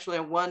was actually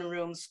a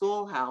one-room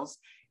schoolhouse,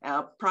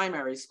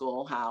 primary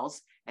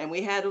schoolhouse. And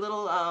we had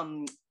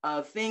little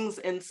things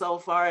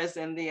insofar as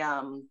in the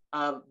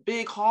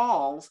big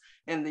halls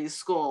in these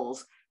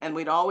schools. And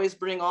we'd always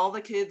bring all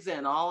the kids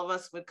in. All of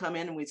us would come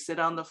in and we'd sit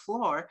on the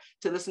floor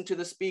to listen to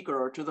the speaker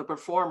or to the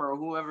performer or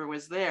whoever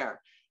was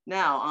there.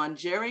 Now, on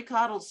Jerry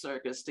Cottle's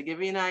circus, to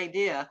give you an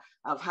idea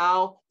of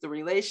how the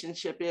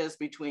relationship is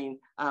between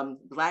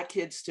Black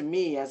kids to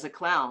me as a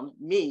clown,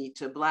 me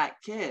to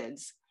Black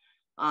kids,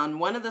 on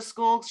one of the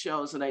school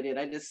shows that I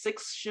did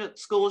 6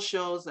 school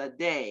shows a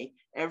day,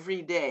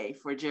 every day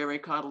for Jerry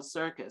Cottle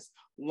Circus.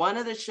 One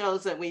of the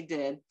shows that we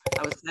did,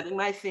 I was setting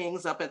my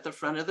things up at the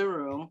front of the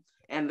room,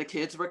 and the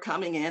kids were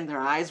coming in,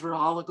 their eyes were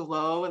all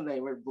aglow, and they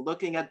were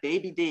looking at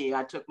Baby D.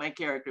 I took my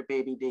character,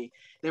 Baby D.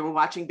 They were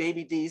watching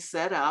Baby D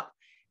set up.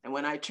 And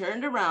when I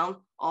turned around,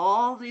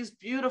 all these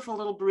beautiful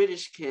little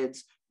British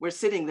kids were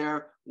sitting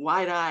there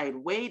wide-eyed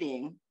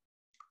waiting.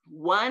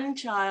 One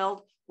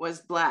child was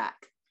Black.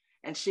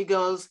 And she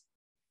goes,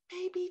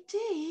 Baby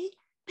D,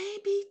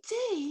 Baby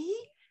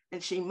D.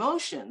 And she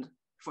motioned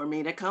for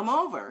me to come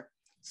over.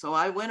 So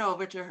I went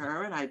over to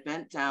her and I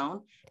bent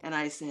down and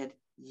I said,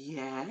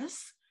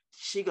 yes.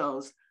 She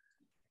goes,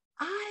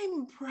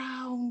 I'm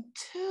brown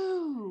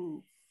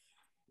too.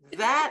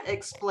 That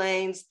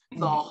explains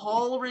the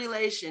whole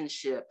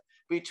relationship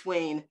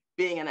between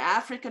being an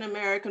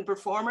African-American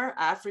performer,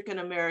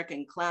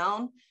 African-American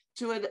clown,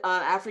 to an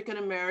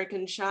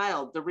African-American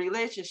child, the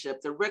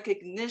relationship, the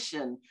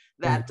recognition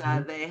that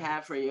they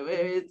have for you.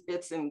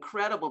 It's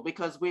incredible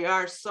because we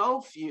are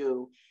so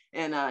few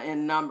in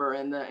number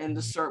in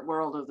the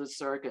world of the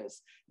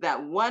circus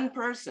that one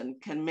person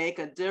can make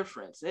a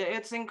difference.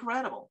 It's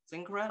incredible. It's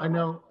incredible. I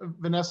know,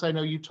 Vanessa, I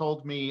know you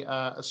told me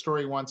a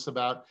story once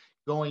about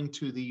going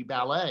to the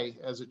ballet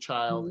as a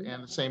child,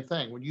 and the same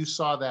thing. When you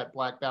saw that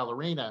Black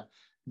ballerina,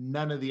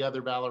 none of the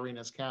other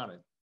ballerinas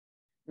counted.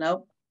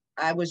 Nope.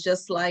 I was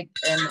just like,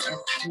 and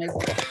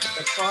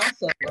the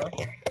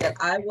crossover that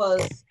I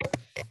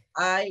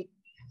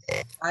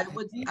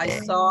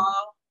saw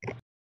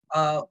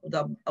a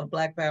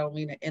Black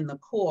ballerina in the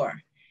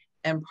corps,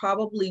 and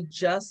probably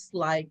just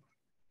like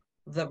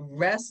the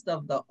rest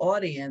of the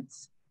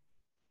audience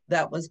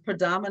that was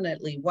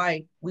predominantly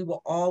white, we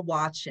were all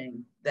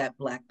watching that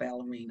Black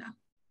ballerina.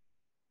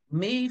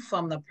 Me,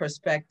 from the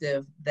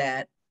perspective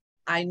that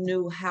I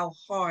knew how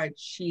hard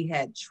she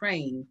had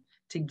trained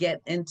to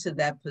get into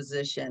that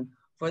position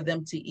for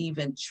them to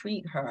even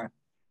treat her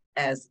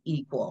as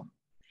equal.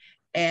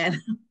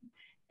 And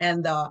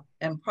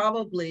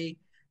probably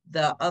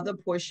the other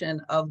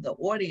portion of the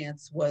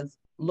audience was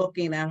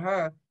looking at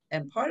her,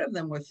 and part of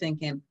them were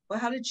thinking, well,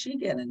 how did she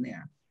get in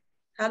there?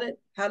 How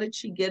did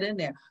she get in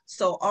there?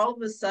 So all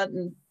of a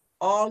sudden,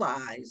 all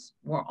eyes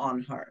were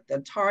on her. The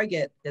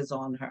target is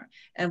on her.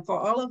 And for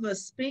all of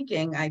us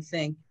speaking, I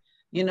think,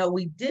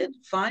 we did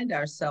find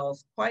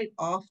ourselves quite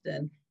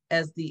often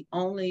as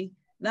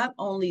not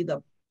only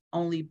the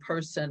only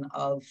person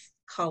of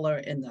color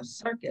in the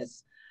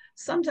circus,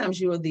 sometimes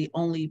you were the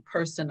only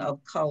person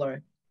of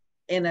color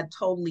in a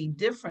totally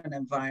different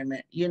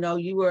environment. You got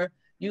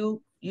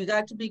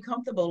to be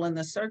comfortable in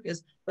the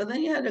circus, but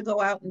then you had to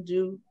go out and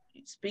do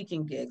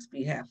speaking gigs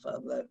behalf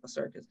of the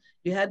circus.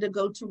 You had to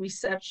go to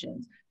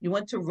receptions. You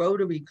went to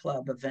Rotary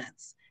Club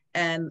events,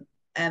 and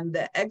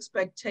the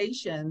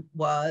expectation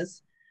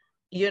was,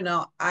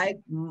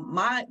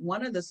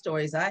 one of the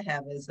stories I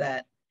have is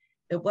that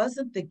it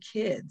wasn't the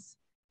kids.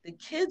 The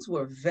kids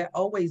were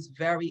always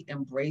very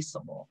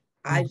embraceable,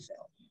 I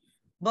felt.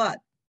 But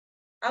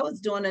I was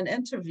doing an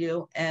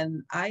interview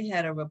and I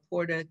had a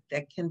reporter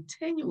that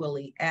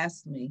continually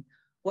asked me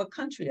what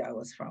country I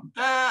was from.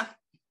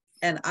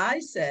 And I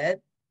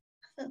said,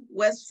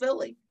 West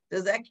Philly.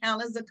 Does that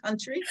count as a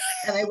country?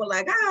 And they were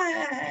like,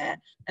 ah.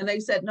 And they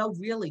said, no,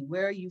 really,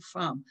 where are you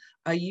from?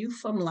 Are you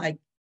from like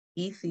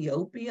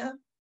Ethiopia?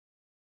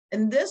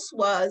 And this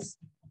was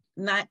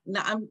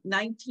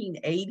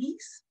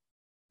 1980s,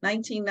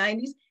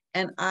 1990s.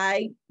 And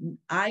I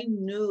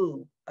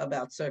knew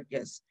about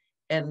circus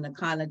and the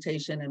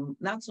connotation, and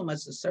not so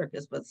much the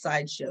circus, but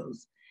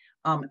sideshows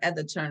at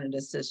the turn of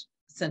the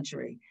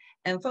century.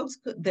 And folks,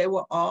 they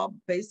were all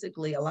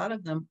basically, a lot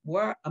of them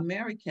were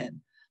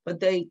American, but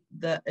the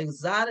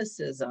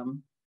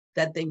exoticism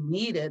that they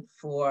needed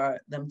for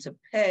them to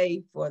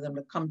pay for them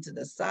to come to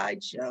the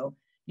sideshow,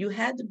 you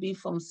had to be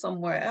from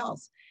somewhere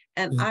else.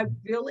 And I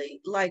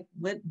really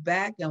went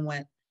back and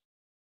went,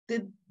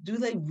 do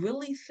they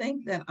really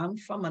think that I'm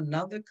from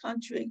another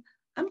country?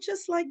 I'm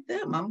just like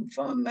them. I'm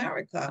from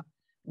America.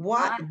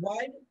 Why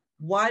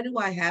why do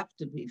I have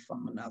to be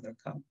from another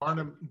country?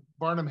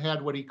 Barnum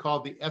had what he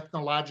called the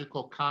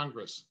Ethnological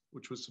Congress,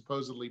 which was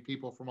supposedly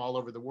people from all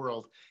over the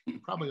world.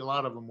 And probably a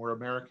lot of them were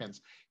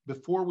Americans.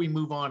 Before we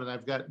move on,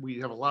 and we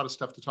have a lot of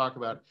stuff to talk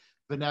about,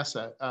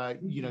 Vanessa,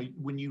 you know,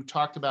 when you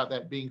talked about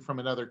that being from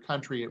another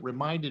country, it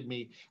reminded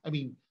me, I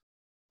mean,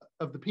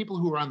 of the people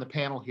who are on the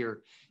panel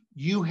here,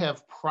 you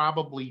have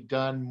probably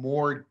done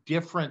more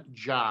different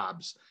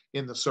jobs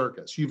in the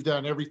circus. You've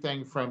done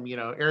everything from, you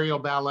know, aerial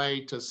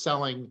ballet to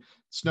selling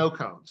snow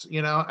cones.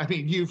 You know, I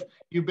mean,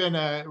 you've been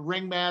a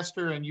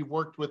ringmaster and you've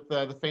worked with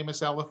the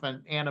famous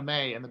elephant Anna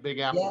May and the Big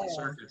Apple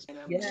Circus.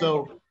 Yeah.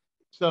 So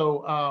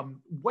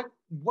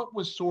what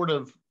was sort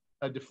of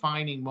a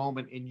defining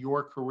moment in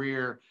your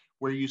career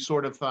where you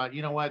sort of thought,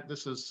 you know what,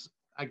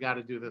 I got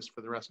to do this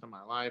for the rest of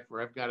my life,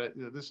 or I've got to,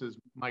 you know, this is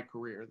my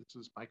career, this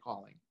is my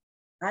calling?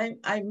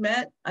 I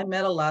met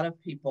a lot of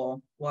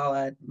people while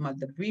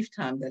the brief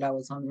time that I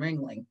was on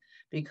Ringling,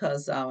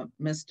 because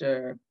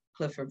Mr.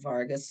 Clifford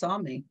Vargas saw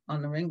me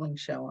on the Ringling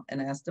show and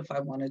asked if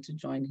I wanted to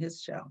join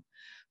his show.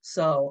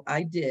 So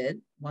I did.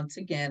 Once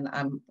again,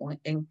 I'm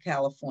in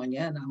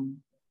California and I'm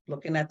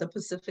looking at the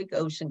Pacific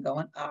Ocean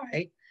going, all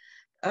right,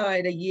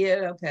 a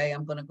year, okay,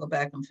 I'm going to go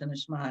back and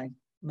finish my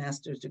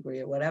master's degree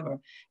or whatever.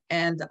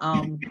 And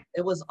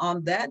it was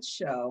on that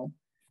show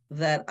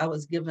that I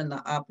was given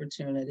the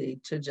opportunity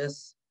to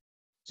just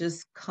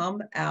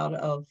come out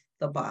of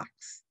the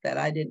box that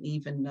I didn't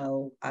even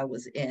know I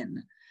was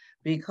in,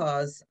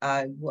 because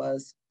I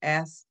was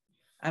asked,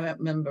 I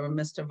remember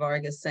Mr.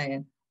 Vargas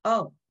saying,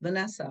 oh,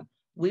 Vanessa,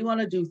 we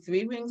want to do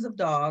 3 rings of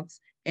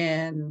dogs.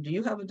 And do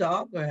you have a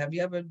dog, or have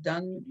you ever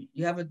done,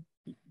 do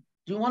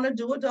you want to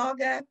do a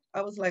dog act?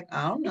 I was like,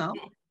 I don't know.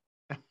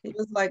 He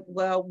was like,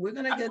 well, we're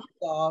going to get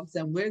the dogs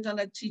and we're going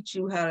to teach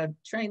you how to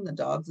train the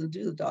dogs and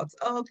do the dogs.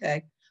 Oh,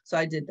 okay. So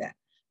I did that.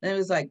 Then it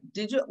was like,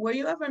 were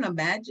you ever in a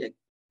magic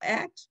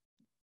act?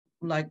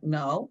 I'm like,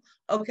 no.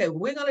 Okay,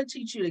 we're going to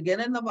teach you to get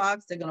in the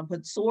box. They're going to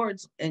put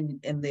swords in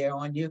there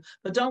on you,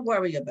 but don't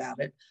worry about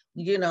it.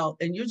 You know,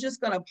 and you're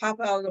just going to pop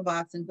out of the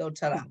box and go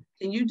ta-da.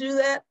 Can you do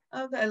that?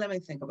 Okay, let me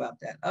think about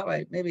that. All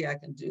right, maybe I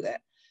can do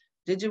that.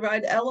 Did you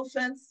ride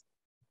elephants?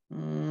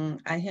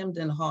 I hemmed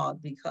and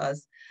hawed,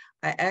 because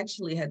I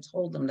actually had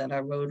told them that I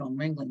rode on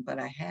Ringling, but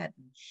I hadn't.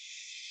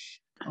 Shh,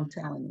 don't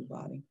tell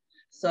anybody.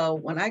 So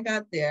when I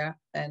got there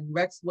and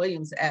Rex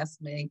Williams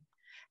asked me,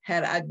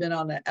 had I been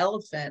on an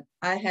elephant,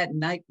 I had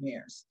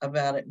nightmares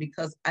about it,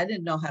 because I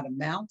didn't know how to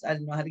mount. I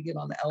didn't know how to get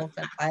on the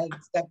elephant. I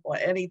hadn't stepped on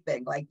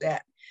anything like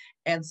that.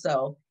 And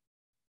so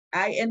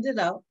I ended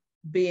up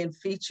being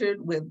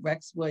featured with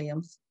Rex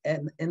Williams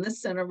and in the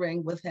center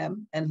ring with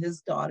him and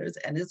his daughters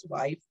and his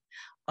wife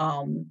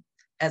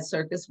at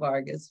Circus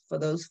Vargas for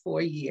those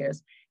 4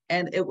 years.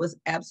 And it was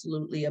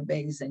absolutely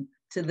amazing.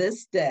 To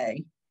this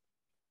day,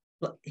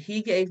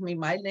 he gave me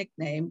my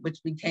nickname,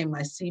 which became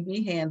my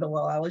CB handle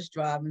while I was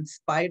driving,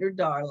 Spider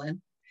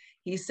Darling.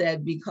 He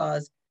said,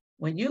 because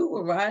when you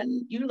were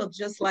riding, you looked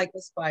just like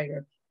a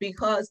spider,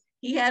 because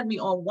he had me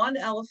on one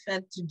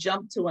elephant to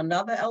jump to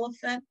another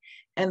elephant.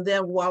 And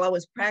then while I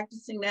was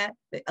practicing that,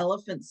 the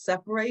elephant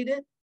separated.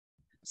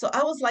 So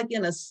I was like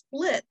in a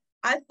split.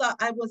 I thought,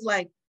 I was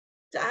like,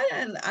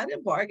 I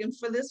didn't bargain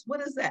for this.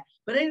 What is that?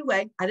 But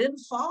anyway, I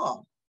didn't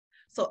fall.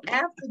 So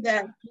after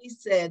that, he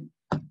said,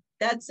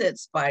 that's it,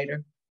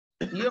 Spider.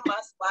 You're my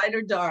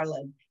Spider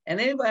Darling.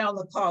 And anybody on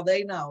the call,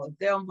 they know, if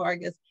they're on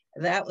Vargas,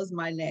 that was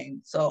my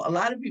name. So a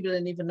lot of people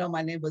didn't even know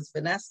my name was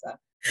Vanessa,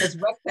 because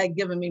Rex had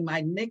given me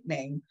my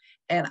nickname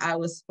and I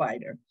was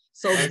Spider.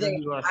 So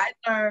then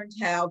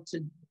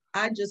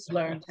I just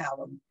learned how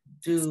to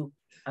do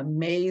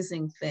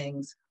amazing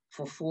things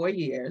for 4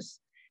 years.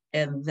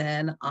 And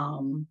then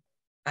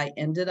I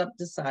ended up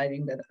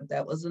deciding that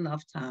that was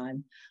enough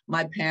time.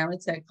 My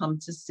parents had come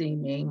to see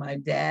me. My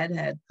dad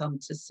had come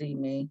to see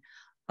me.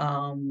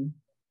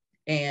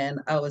 And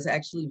I was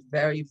actually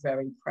very,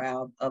 very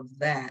proud of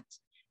that.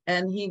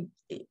 And he,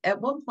 at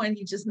one point,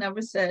 he just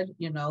never said,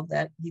 you know,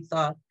 that he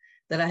thought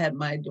that I had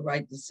made the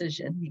right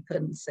decision. He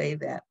couldn't say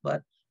that.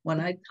 But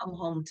when I'd come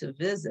home to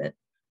visit,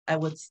 I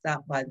would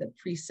stop by the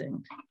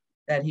precinct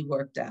that he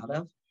worked out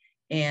of.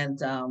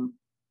 And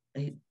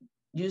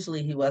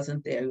usually he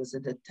wasn't there. He was a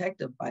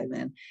detective by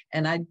then.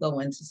 And I'd go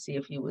in to see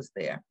if he was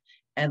there.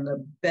 And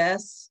the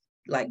best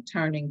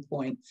turning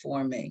point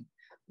for me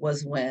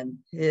was when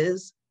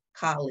his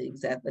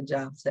colleagues at the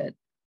job said,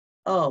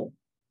 oh,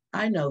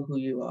 I know who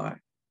you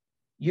are.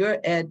 You're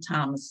Ed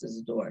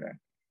Thomas's daughter.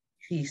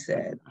 He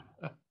said,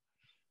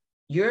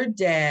 your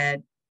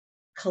dad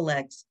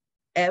collects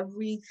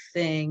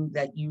everything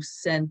that you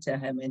send to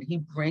him, and he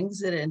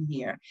brings it in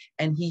here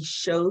and he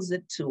shows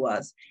it to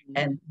us,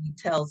 and he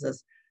tells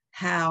us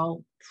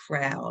how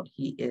proud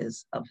he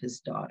is of his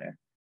daughter.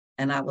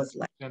 And I was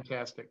like,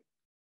 fantastic.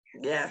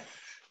 Yeah.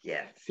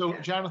 Yeah. So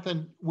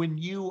Johnathan, when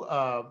you,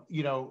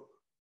 you know,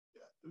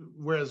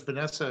 whereas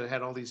Vanessa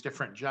had all these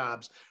different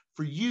jobs,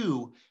 for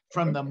you,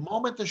 from the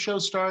moment the show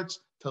starts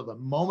till the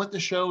moment the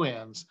show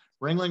ends,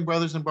 Ringling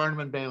Brothers and Barnum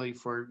and Bailey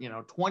for, you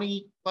know,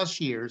 20 plus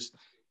years,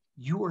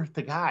 you were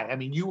the guy. I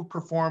mean, you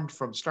performed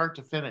from start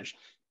to finish.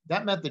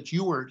 That meant that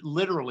you were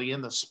literally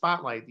in the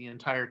spotlight the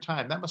entire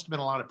time. That must have been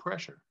a lot of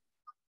pressure.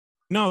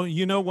 No,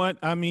 you know what?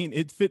 I mean,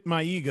 it fit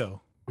my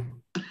ego.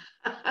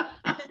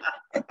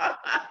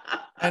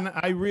 And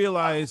I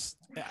realized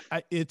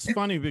it's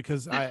funny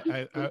because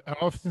I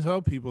often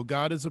tell people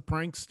God is a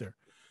prankster,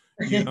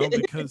 you know,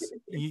 because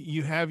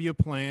you have your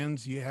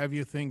plans, you have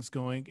your things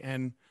going.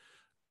 And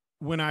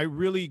when I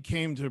really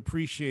came to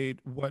appreciate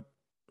what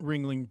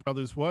Ringling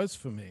Brothers was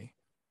for me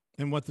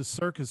and what the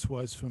circus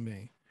was for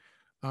me,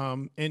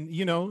 and,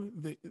 you know,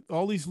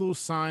 all these little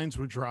signs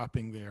were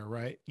dropping there,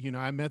 right? You know,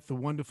 I met the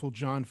wonderful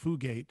John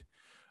Fugate,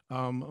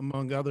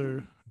 among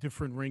other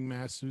different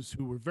ringmasters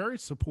who were very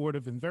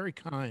supportive and very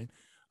kind.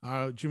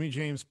 Jimmy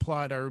James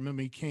Plott, I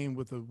remember he came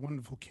with a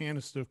wonderful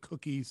canister of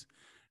cookies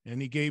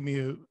and he gave me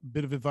a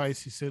bit of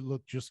advice. He said,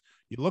 look, just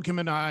you look him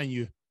in the eye and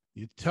you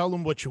tell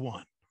him what you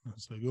want. I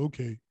was like,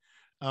 okay.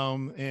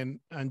 And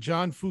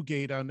John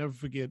Fugate, I'll never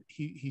forget,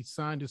 he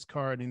signed his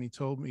card and he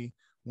told me,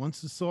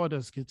 once the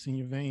sawdust gets in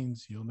your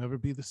veins, you'll never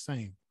be the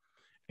same.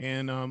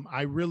 And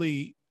I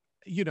really,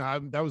 you know,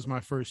 that was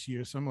my first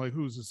year. So I'm like,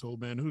 who's this old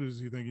man? Who does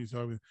he think he's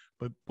talking?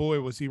 But boy,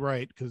 was he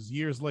right. Because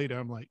years later,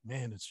 I'm like,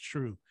 man, it's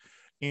true.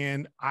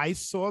 And I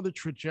saw the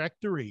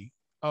trajectory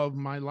of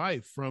my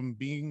life from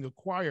being a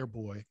choir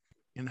boy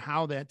and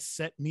how that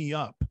set me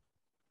up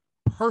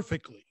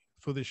perfectly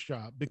for this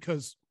job.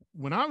 Because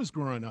when I was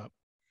growing up,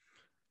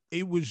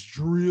 it was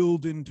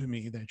drilled into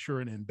me that you're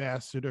an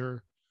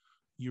ambassador.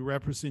 You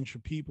represent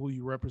your people,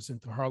 you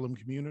represent the Harlem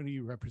community,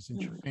 you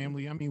represent your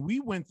family. I mean,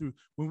 we went through,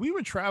 when we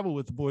would travel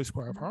with the Boys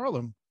Choir of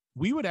Harlem,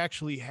 we would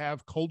actually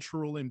have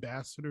cultural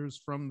ambassadors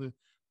from the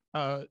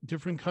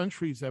different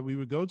countries that we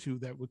would go to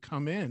that would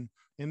come in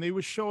and they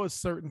would show us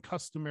certain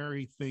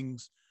customary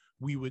things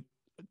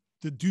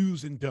the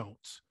do's and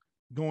don'ts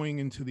going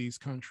into these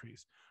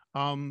countries.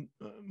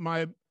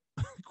 My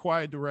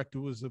choir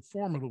director was a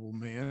formidable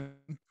man.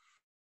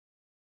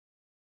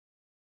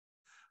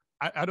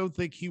 I don't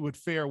think he would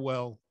fare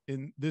well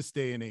in this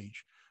day and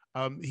age.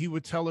 He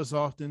would tell us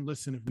often,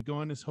 listen, if we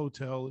go in this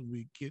hotel and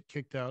we get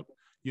kicked out,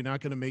 you're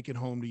not going to make it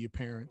home to your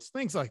parents,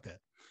 things like that.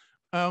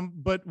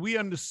 But we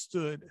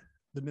understood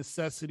the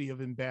necessity of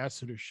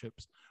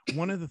ambassadorships.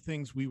 One of the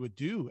things we would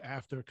do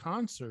after a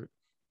concert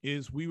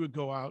is we would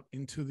go out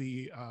into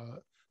the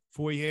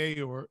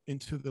foyer or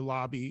into the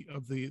lobby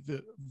of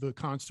the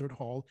concert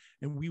hall,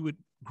 and we would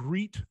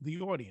greet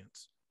the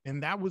audience.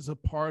 And that was a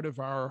part of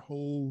our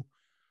whole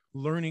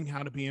learning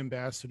how to be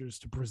ambassadors,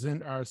 to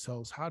present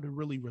ourselves, how to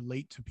really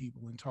relate to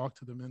people and talk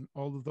to them and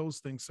all of those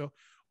things. So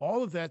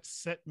all of that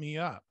set me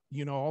up,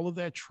 you know, all of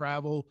that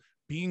travel,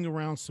 being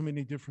around so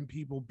many different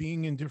people,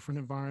 being in different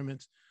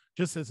environments,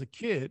 just as a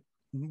kid,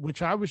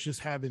 which I was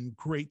just having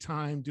great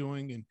time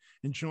doing and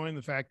enjoying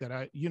the fact that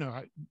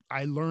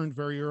I learned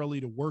very early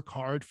to work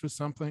hard for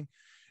something.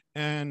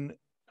 And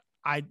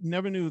I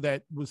never knew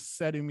that was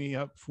setting me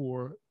up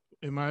for,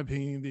 in my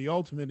opinion, the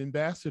ultimate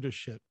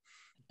ambassadorship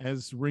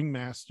as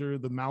ringmaster,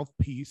 the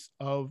mouthpiece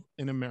of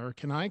an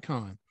American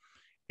icon.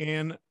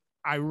 And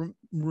I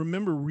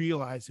remember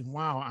realizing,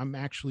 wow, I'm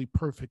actually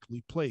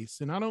perfectly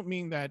placed. And I don't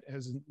mean that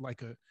as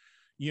like a,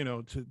 you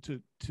know,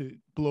 to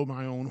blow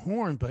my own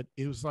horn, but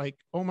it was like,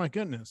 oh my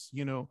goodness,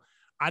 you know,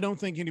 I don't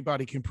think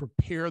anybody can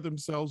prepare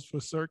themselves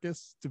for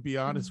circus, to be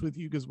honest with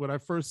you, because when I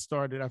first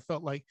started, it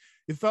felt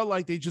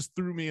like they just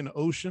threw me in the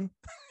ocean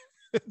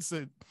and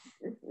said,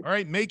 all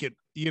right, make it,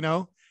 you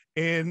know.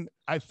 And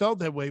I felt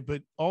that way,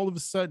 but all of a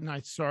sudden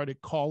I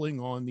started calling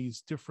on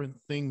these different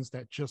things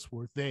that just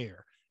were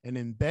there and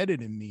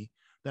embedded in me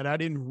that I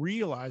didn't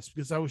realize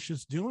because I was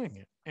just doing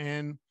it,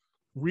 and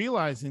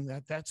realizing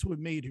that that's what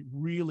made it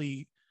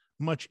really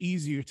much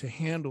easier to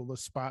handle the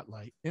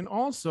spotlight. And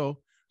also,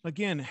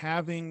 again,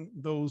 having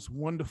those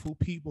wonderful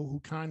people who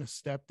kind of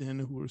stepped in,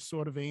 who were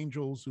sort of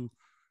angels, who,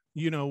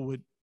 you know,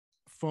 would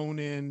phone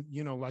in,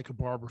 you know, like a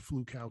Barbara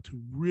Flukout, who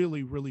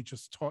really, really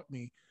just taught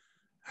me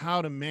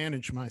how to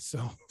manage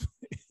myself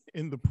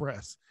in the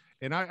press.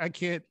 And I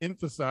can't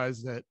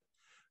emphasize that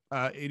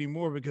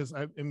anymore, because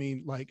I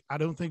mean, like, I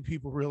don't think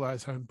people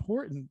realize how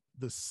important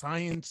the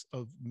science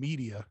of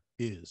media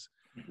is.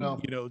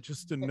 Well, you know,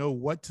 just to know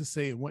what to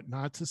say and what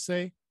not to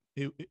say.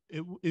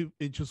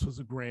 It just was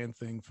a grand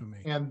thing for me.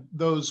 And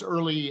those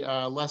early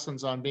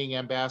lessons on being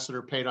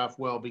ambassador paid off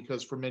well,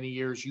 because for many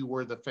years you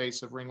were the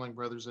face of Ringling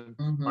Brothers and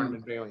Barnum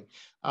and Bailey.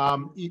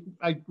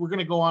 We're going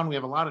to go on. We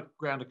have a lot of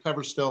ground to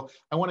cover still.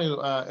 I want to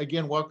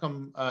again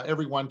welcome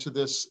everyone to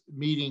this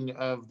meeting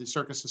of the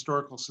Circus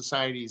Historical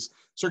Society's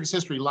Circus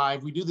History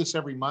Live. We do this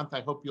every month.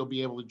 I hope you'll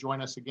be able to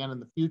join us again in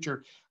the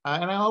future.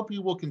 And I hope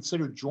you will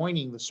consider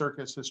joining the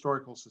Circus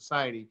Historical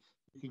Society.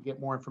 You can get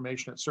more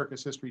information at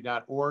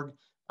circushistory.org.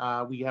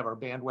 We have our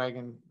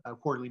Bandwagon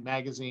quarterly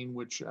magazine,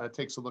 which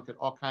takes a look at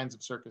all kinds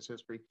of circus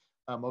history,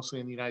 mostly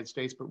in the United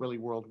States, but really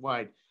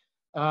worldwide.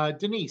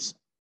 Danise,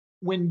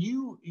 when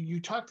you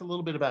talked a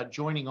little bit about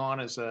joining on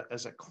as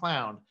a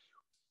clown,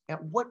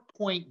 at what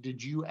point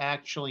did you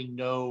actually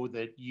know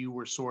that you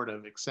were sort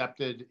of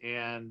accepted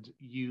and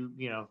you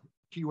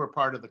were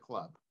part of the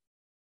club?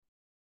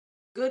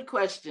 Good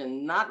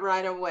question. Not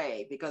right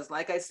away, because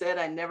like I said,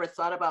 I never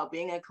thought about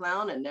being a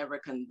clown and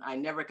I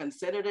never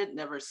considered it,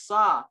 never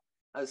saw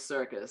a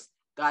circus.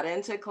 Got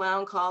into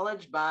clown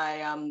college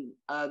by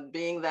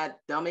being that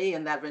dummy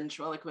in that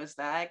ventriloquist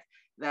act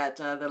that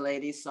the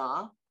lady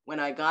saw. When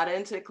I got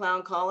into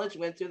clown college,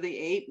 went through the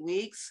 8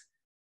 weeks,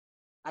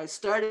 it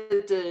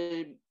started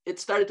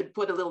to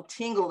put a little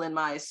tingle in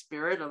my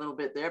spirit a little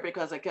bit there,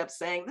 because I kept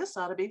saying, this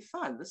ought to be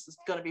fun. This is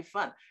going to be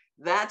fun.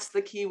 That's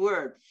the key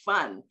word,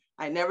 fun.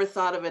 I never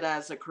thought of it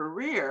as a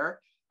career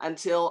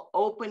until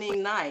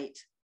opening night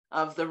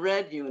of the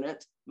Red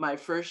Unit, my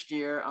first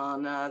year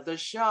on the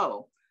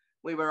show.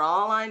 We were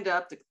all lined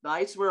up. The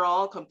lights were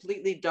all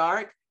completely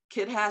dark.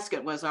 Kit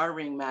Haskett was our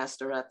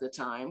ringmaster at the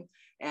time.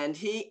 And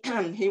he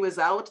was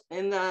out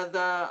in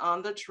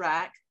on the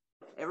track.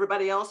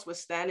 Everybody else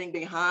was standing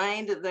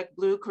behind the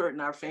blue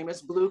curtain, our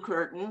famous blue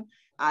curtain.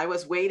 I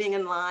was waiting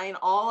in line.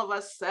 All of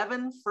us,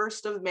 7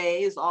 1st of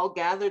Mays, all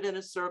gathered in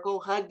a circle,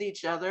 hugged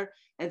each other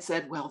and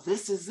said, well,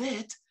 this is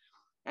it.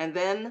 And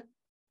then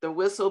the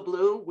whistle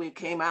blew, we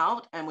came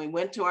out and we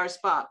went to our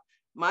spot.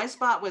 My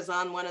spot was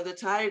on one of the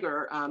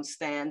tiger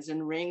stands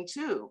in ring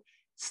 2,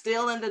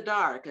 still in the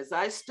dark. As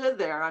I stood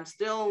there, I'm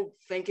still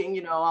thinking,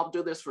 you know, I'll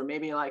do this for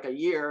maybe like a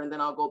year and then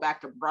I'll go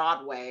back to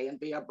Broadway and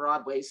be a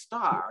Broadway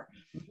star.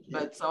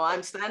 But so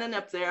I'm standing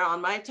up there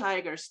on my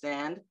tiger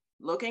stand,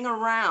 looking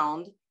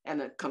around,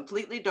 and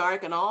completely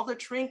dark, and all the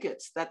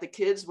trinkets that the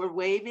kids were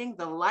waving,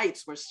 the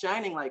lights were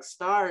shining like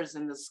stars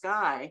in the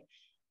sky.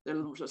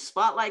 The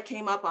spotlight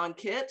came up on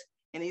Kit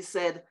and he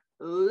said,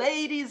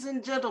 ladies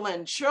and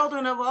gentlemen,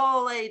 children of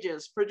all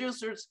ages,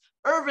 producers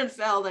Irvin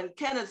Feld and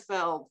Kenneth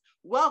Feld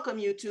welcome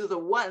you to the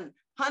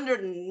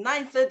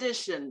 109th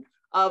edition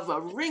of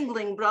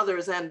Ringling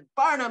Brothers and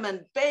Barnum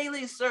and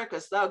Bailey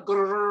Circus, the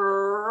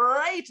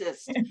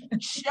greatest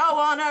show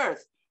on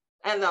earth.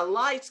 And the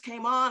lights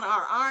came on,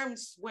 our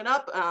arms went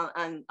up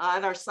on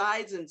our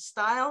sides in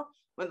style.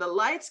 When the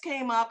lights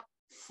came up,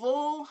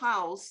 full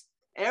house,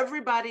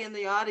 everybody in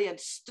the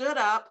audience stood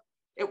up.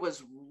 It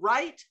was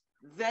right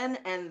then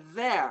and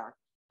there.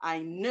 I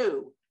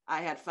knew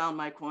I had found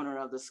my corner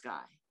of the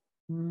sky.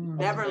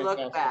 Never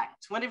looked back.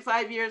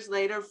 25 years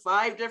later,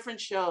 5 different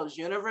shows: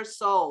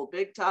 Universal,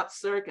 Big Top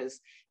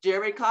Circus,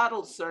 Jerry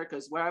Cottle's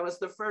Circus, where I was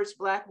the first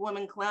Black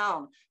woman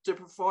clown to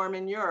perform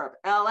in Europe,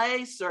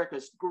 LA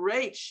Circus,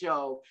 great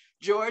show,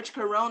 George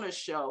Corona's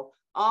show,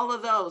 all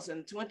of those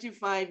in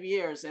 25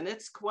 years. And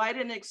it's quite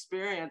an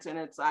experience, and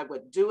I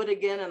would do it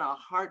again in a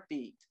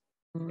heartbeat.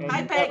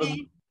 Hi,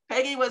 Peggy.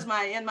 Peggy was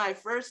in my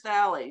first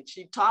alley.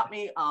 She taught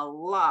me a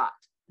lot.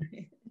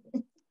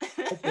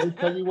 Okay,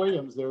 Peggy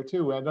Williams there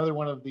too, another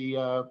one of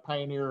the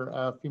pioneer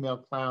female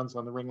clowns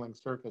on the Ringling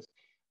Circus.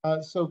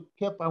 So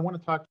Kip, I want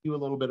to talk to you a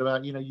little bit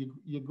about, you know,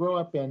 you grow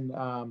up in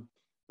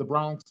the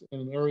Bronx, in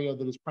an area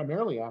that is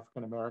primarily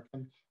African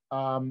American,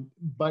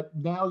 but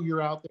now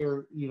you're out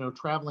there, you know,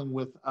 traveling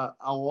with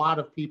a lot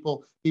of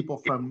people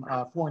from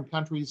foreign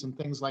countries and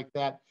things like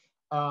that.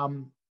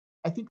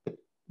 I think that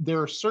there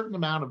are a certain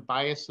amount of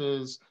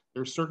biases,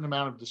 there's a certain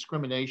amount of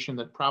discrimination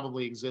that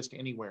probably exist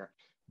anywhere.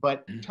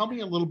 But tell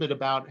me a little bit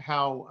about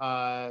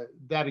how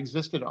that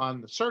existed on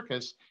the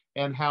circus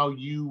and how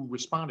you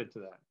responded to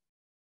that.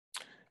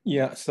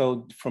 Yeah,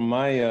 so from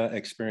my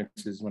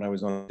experiences when I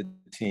was on the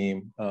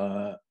team,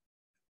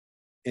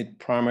 it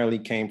primarily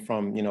came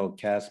from, you know,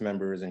 cast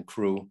members and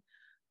crew.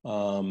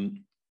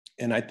 And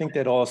I think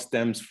that all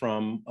stems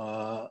from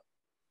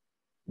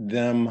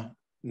them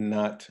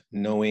not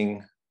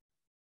knowing,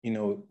 you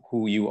know,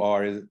 who you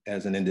are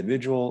as an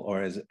individual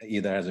or as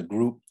either as a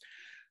group.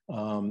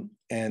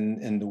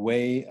 And the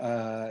way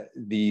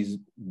these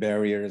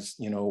barriers,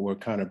 you know, were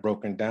kind of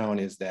broken down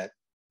is that,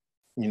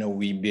 you know,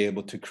 we'd be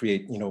able to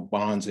create, you know,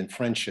 bonds and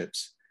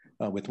friendships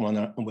with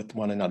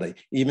one another,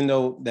 even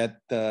though that,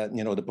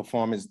 you know, the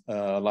performers,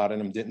 a lot of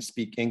them didn't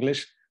speak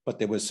English, but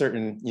there were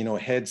certain, you know,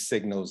 head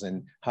signals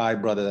and hi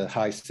brother,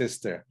 hi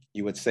sister,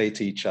 you would say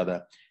to each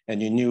other.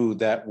 And you knew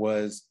that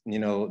was, you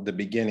know, the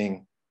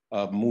beginning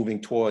of moving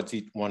towards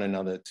one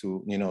another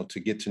to, you know, to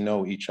get to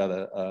know each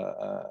other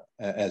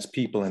as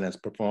people and as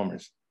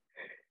performers.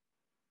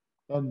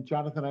 And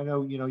Johnathan, I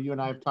know, you know, you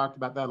and I have talked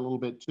about that a little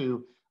bit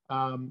too.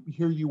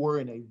 Here you were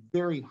in a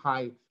very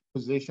high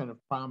position of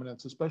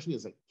prominence, especially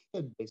as a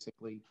kid,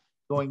 basically,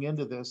 going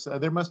into this.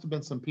 There must have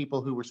been some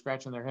people who were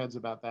scratching their heads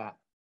about that.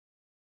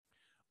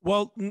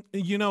 Well,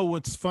 you know,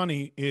 what's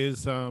funny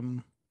is I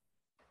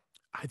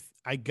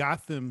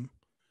got them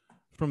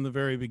from the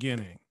very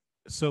beginning.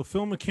 So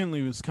Phil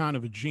McKinley was kind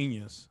of a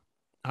genius.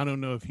 I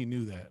don't know if he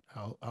knew that.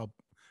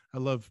 I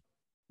love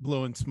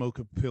blowing smoke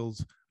up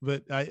pills,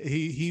 but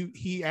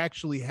he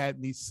actually had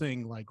me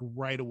sing like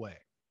right away.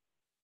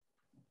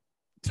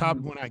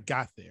 When I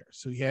got there.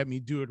 So he had me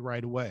do it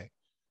right away.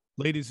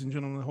 Ladies and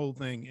gentlemen, the whole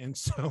thing. And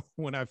so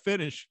when I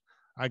finished,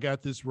 I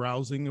got this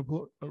rousing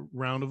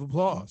round of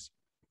applause.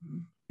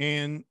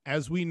 And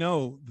as we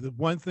know, the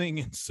one thing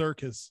in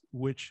circus,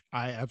 which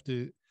I have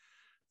to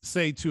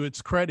say to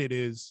its credit,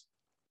 is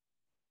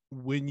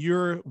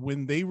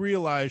when they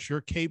realize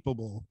you're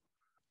capable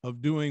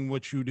of doing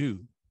what you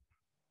do,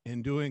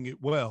 and doing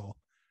it well,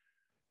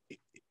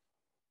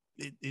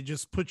 it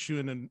just puts you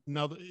in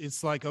another,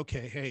 it's like,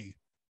 okay, hey,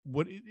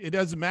 it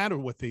doesn't matter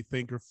what they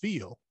think or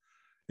feel.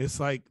 It's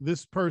like,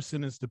 this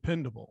person is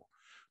dependable.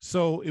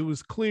 So it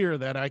was clear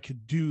that I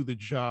could do the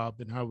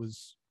job and I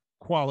was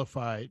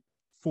qualified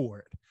for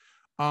it.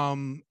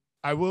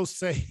 I will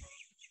say,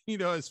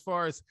 as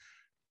far as,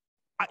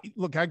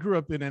 look, I grew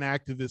up in an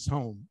activist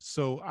home,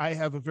 so I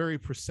have a very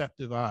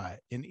perceptive eye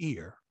and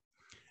ear.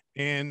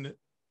 And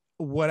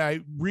what I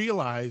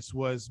realized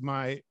was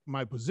my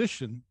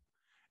position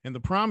and the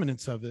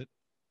prominence of it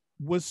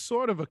was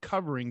sort of a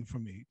covering for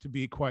me, to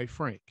be quite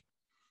frank.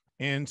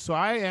 And so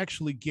I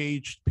actually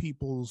gauged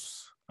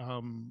people's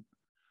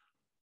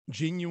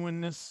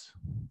genuineness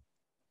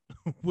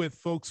with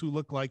folks who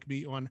look like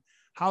me on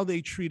how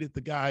they treated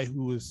the guy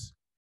who was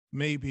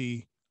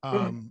maybe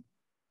on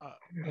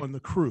the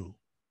crew.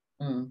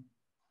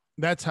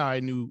 That's how I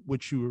knew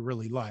what you were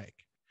really like,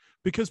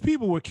 because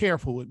people were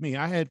careful with me.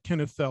 I had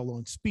Kenneth Fell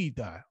on speed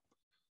dial,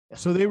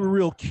 so they were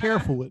real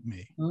careful with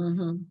me.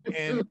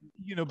 And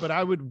but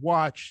I would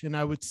watch and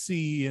I would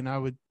see and I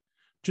would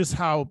just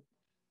how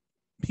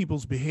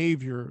people's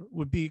behavior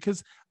would be,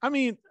 because I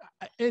mean,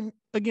 and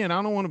again,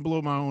 I don't want to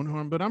blow my own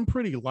horn, but I'm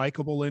pretty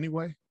likable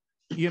anyway.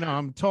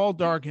 I'm tall,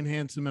 dark, and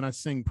handsome, and I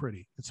sing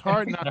pretty. It's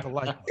hard not to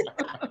like me.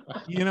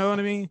 You know what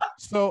I mean?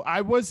 So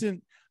I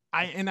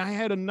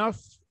had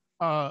enough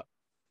I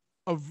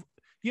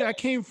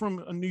came from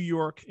a New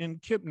York,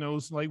 and Kip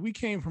knows, like, we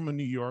came from a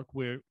New York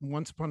where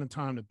once upon a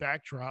time the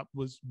backdrop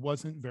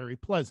wasn't very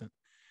pleasant.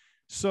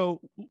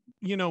 So,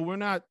 we're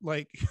not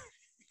like,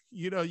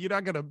 you're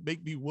not going to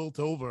make me wilt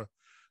over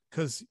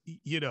because,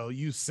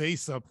 you say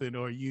something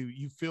or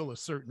you feel a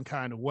certain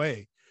kind of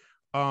way.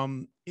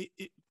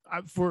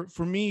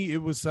 For me,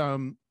 it was,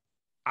 I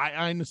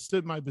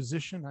understood my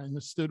position. I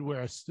understood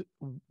where I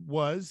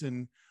was,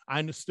 and I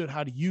understood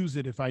how to use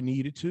it if I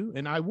needed to.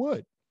 And I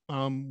would,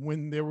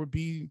 when they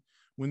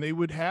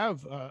would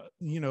have,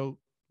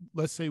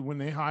 let's say when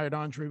they hired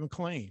Andre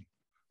McLean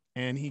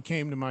and he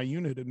came to my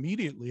unit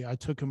immediately, I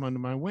took him under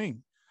my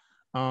wing.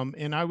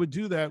 And I would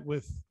do that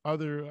with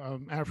other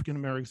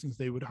African-Americans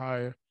they would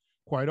hire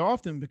quite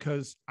often,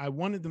 because I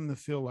wanted them to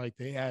feel like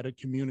they had a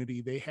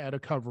community, they had a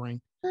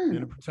covering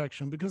and a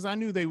protection, because I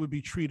knew they would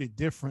be treated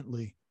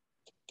differently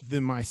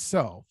than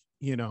myself.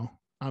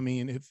 I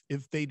mean,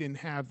 if they didn't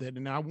have that,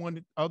 and I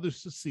wanted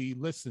others to see,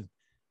 listen,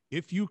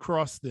 if you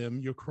cross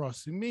them, you're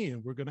crossing me,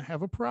 and we're going to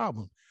have a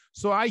problem.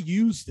 So I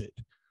used it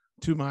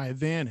to my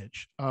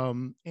advantage.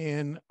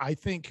 And I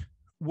think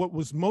what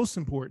was most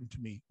important to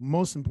me,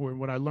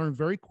 what I learned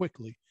very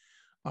quickly,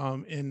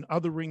 and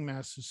other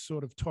ringmasters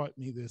sort of taught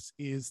me this,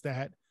 is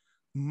that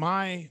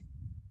my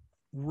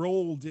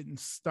role didn't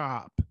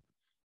stop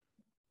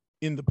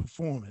in the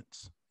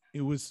performance.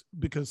 It was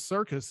because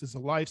circus is a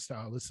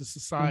lifestyle, it's a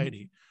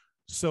society.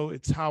 So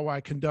it's how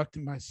I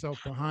conducted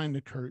myself behind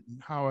the curtain,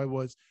 how I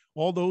was,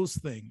 all those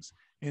things.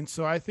 And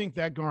so I think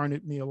that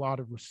garnered me a lot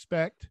of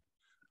respect.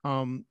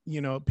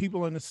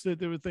 People understood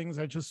there were things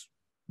I just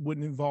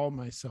wouldn't involve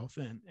myself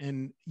in.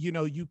 And,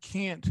 you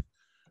can't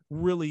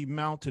really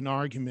mount an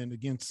argument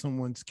against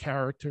someone's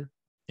character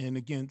and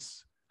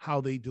against how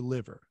they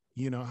deliver,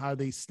 how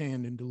they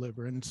stand and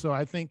deliver. And so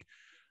I think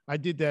I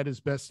did that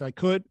as best I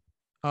could.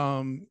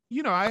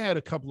 I had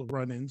a couple of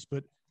run-ins,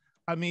 but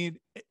I mean,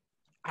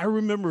 I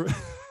remember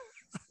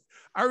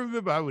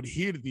I would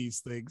hear these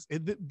things,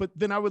 but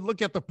then I would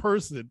look at the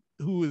person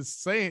who was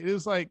saying, it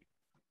was like,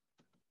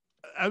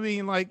 I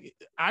mean, like,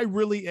 I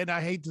really, and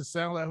I hate to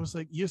sound like, I was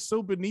like, you're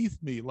so beneath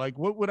me. Like,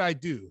 what would I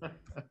do?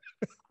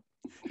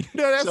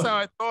 That's how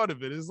I thought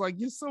of it. It's like,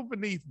 you're so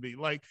beneath me.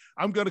 Like,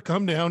 I'm going to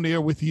come down there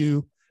with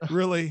you.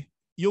 Really?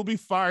 You'll be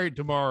fired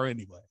tomorrow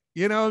anyway.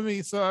 You know what I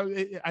mean? So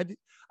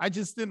I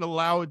just didn't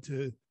allow it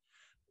to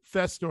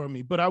fester on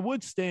me, but I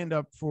would stand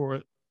up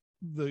for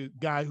the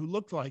guy who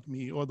looked like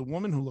me, or the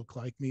woman who looked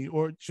like me,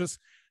 or just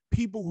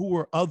people who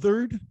were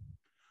othered.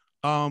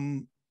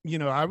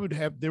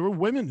 There were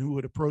women who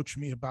would approach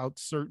me about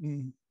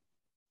certain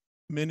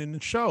men in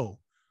the show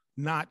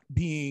not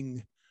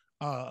being,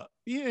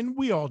 and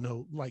we all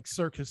know, like,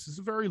 Circus is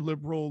very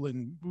liberal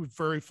and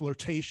very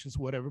flirtatious,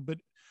 whatever. But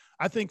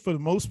I think for the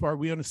most part,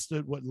 we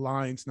understood what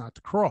lines not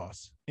to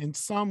cross. And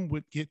some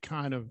would get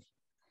kind of,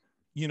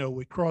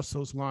 would cross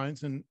those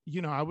lines, and,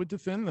 I would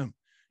defend them.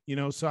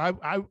 So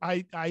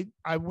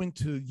I went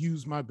to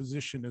use my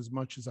position as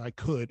much as I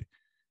could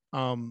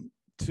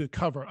to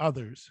cover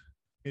others,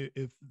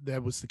 if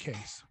that was the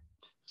case.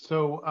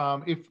 So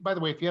by the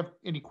way, if you have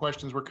any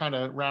questions, we're kind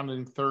of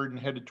rounding third and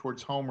headed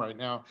towards home right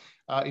now.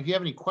 If you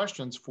have any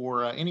questions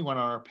for anyone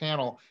on our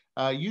panel,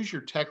 use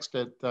your text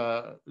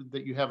that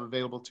you have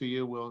available to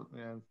you.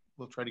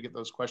 We'll try to get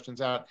those questions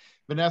out.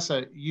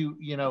 Vanessa,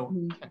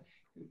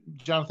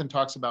 Johnathan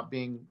talks about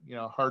being,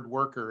 a hard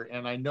worker,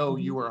 and I know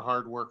you were a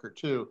hard worker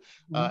too.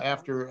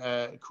 After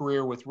a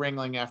career with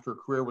Ringling, after a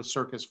career with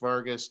Circus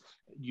Vargas,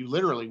 you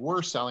literally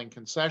were selling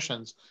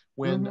concessions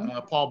when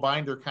Paul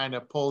Binder kind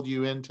of pulled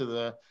you into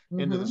the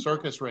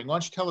circus ring. Why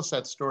don't you tell us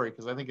that story,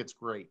 because I think it's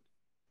great.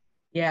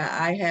 Yeah,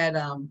 I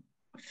had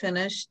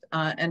finished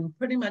and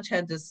pretty much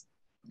had this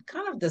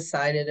kind of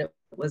decided it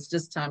was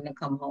just time to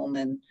come home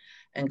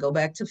and go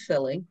back to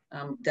Philly.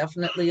 I'm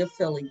definitely a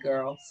Philly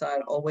girl, so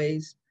I'd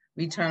always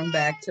return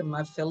back to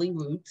my Philly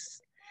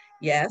roots.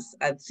 Yes,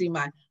 I'd see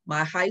my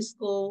high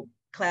school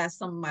class.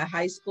 Some of my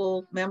high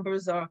school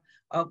members are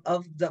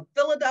of the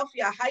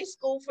Philadelphia High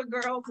School for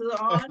Girls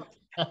are on.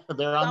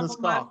 They're on Some this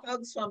of my call.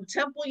 folks from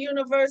Temple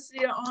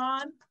University are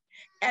on.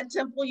 At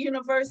Temple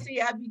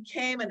University, I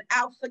became an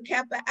Alpha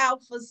Kappa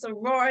Alpha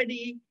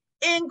Sorority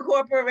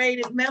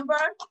Incorporated member.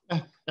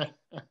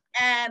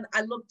 And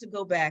I look to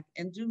go back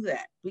and do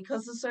that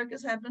because the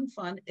circus had been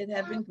fun. It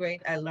had been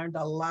great. I learned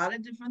a lot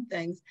of different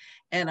things.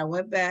 And I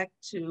went back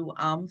to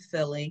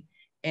Philly,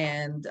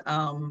 and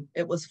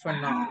it was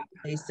phenomenal,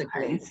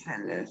 basically.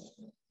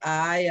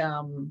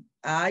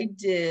 I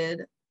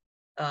did,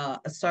 I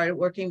started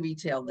working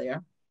retail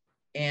there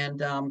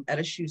and at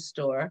a shoe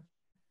store,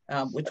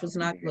 which was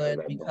not good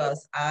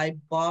because I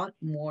bought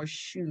more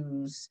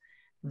shoes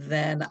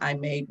than I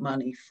made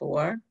money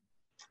for.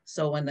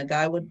 So when the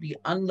guy would be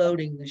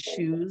unloading the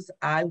shoes,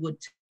 I would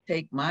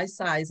take my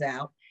size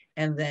out.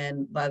 And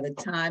then by the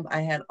time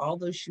I had all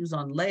those shoes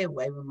on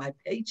layaway, when my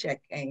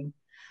paycheck came,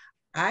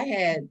 I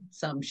had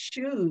some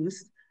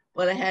shoes,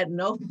 but I had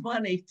no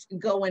money to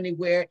go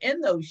anywhere in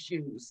those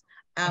shoes.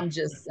 I'm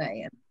just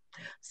saying.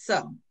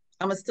 So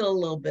I'm still a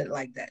little bit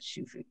like that,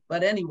 shoe freak.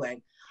 But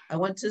anyway, I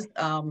went to,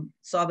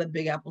 saw that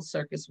Big Apple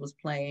Circus was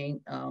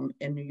playing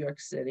in New York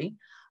City.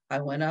 I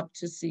went up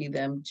to see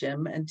them.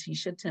 Jim and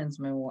Tisha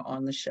Tinsman were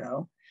on the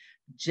show.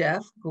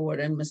 Jeff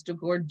Gordon, Mr.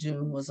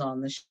 Gordoon was on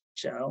the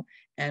show,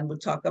 and we'll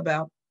talk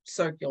about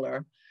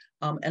circular.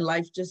 And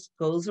life just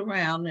goes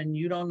around and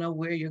you don't know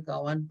where you're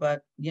going,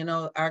 but you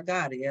know, our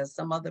God, he has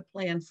some other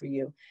plan for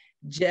you.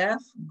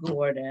 Jeff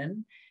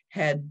Gordon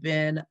had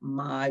been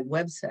my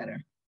web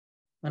setter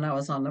when I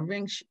was on the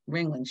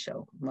Ringling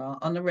show,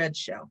 on the Red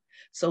show.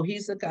 So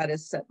he's the guy that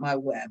set my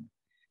web.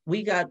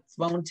 We got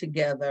thrown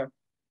together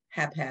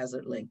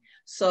haphazardly.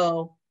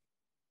 So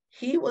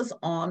he was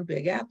on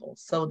Big Apple.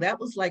 So that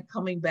was like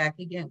coming back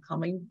again,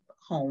 coming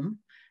home.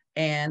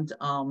 And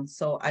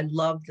so I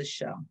loved the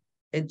show.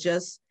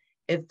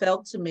 It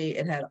felt to me,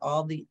 it had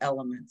all the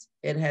elements.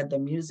 It had the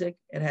music,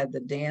 it had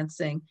the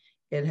dancing,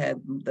 it had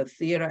the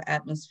theater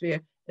atmosphere.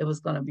 It was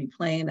going to be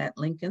playing at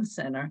Lincoln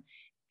Center.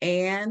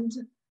 And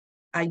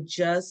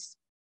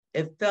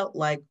it felt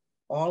like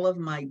all of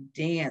my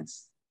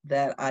dance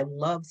that I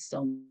loved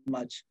so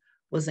much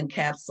was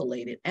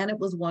encapsulated, and it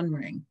was one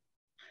ring.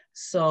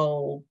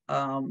 So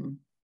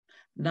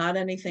not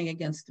anything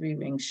against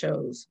 3-ring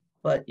shows,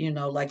 but you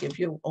know, like if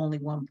you're only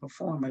one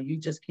performer, you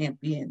just can't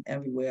be in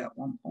everywhere at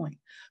one point.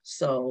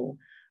 So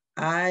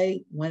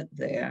I went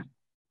there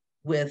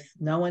with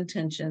no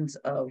intentions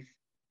of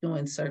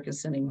doing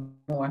circus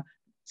anymore,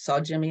 saw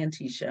Jimmy and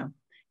Tisha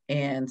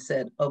and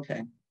said,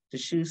 okay, the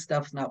shoe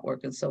stuff's not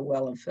working so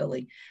well in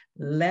Philly.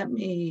 Let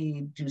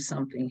me do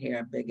something here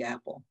at Big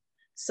Apple.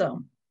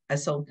 So I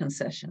sold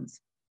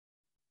concessions.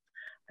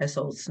 I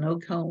sold snow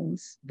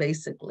cones,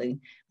 basically,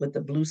 with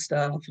the blue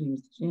stuff,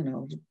 you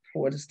know,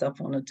 pour the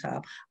stuff on the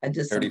top. I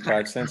did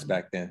 35 cents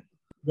back then.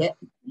 Yeah,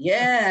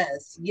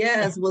 yes,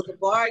 it was a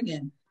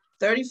bargain.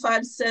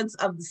 35 cents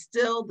of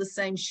still the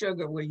same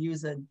sugar we're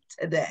using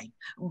today,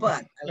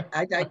 but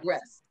I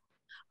digress.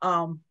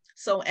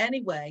 So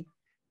anyway,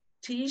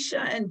 Tisha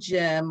and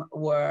Jim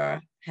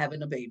were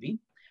having a baby.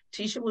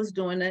 Tisha was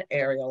doing an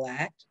aerial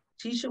act.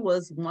 Tisha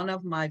was one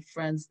of my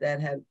friends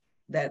that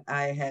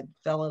I had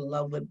fell in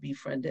love with,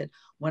 befriended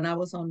when I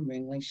was on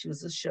Ringling. She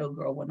was a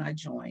showgirl when I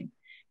joined.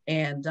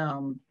 And,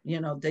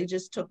 you know, they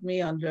just took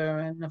me under,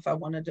 and if I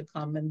wanted to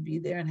come and be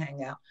there and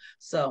hang out.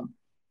 So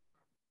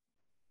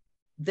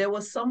there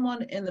was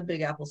someone in the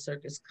Big Apple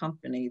Circus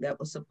company that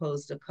was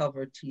supposed to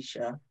cover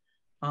Tisha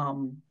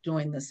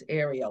doing this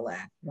aerial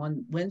act.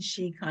 When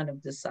she kind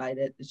of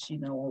decided that she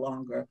no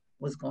longer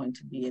was going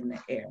to be in the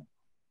air,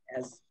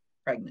 as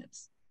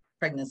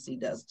pregnancy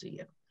does to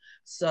you.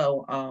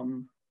 So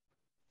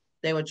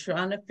they were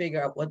trying to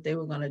figure out what they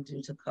were going to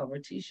do to cover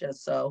Tisha.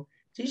 So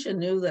Tisha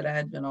knew that I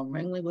had been on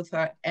Ringling with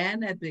her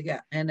and at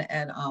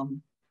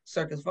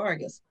Circus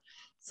Vargas.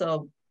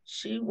 So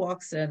she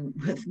walks in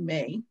with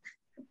me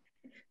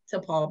to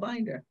Paul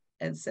Binder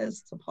and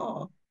says to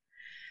Paul,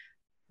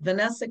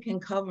 Vanessa can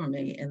cover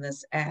me in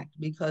this act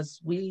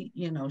because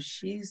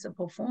she's a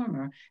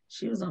performer.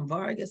 She was on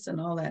Vargas and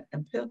all that.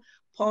 And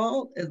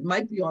Paul, it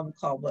might be on the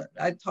call, but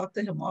I talked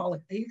to him all.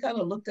 He kind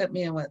of looked at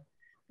me and went,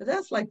 but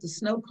that's like the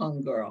snow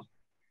cone girl.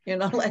 You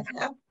know, like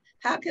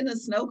how can a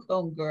snow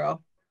cone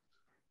girl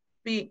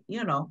be,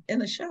 you know, in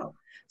the show?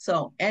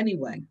 So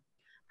anyway,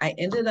 I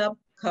ended up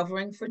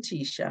covering for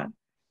Tisha.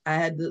 I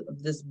had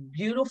this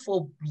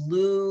beautiful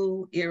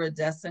blue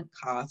iridescent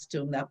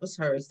costume that was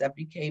hers, that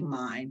became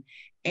mine.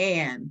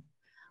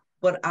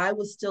 But I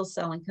was still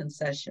selling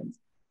concessions.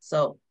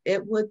 So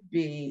it would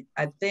be,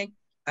 I think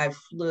I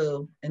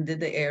flew and did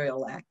the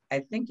aerial act. I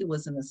think it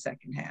was in the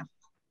second half.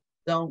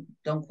 Don't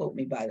quote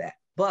me by that.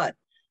 But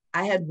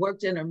I had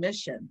worked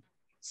intermission.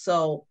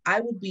 So I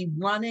would be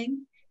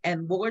running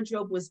and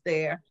wardrobe was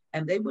there,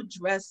 and they would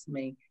dress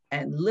me.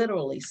 And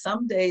literally,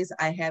 some days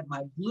I had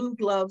my blue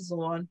gloves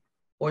on,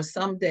 or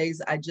some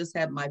days I just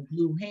had my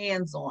blue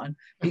hands on,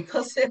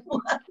 because it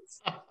was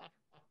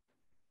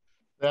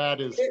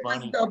That is it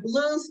funny. was the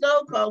blue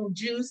snow cone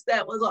juice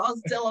that was all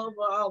still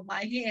over all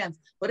my hands,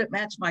 but it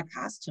matched my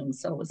costume,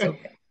 so it was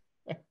okay.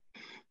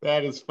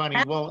 That is funny.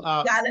 Well,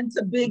 Got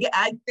into big,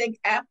 I think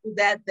after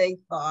that they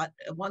thought,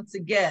 once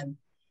again,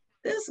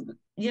 this,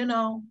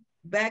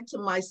 back to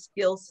my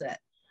skill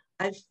set.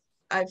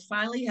 I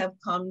finally have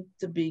come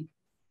to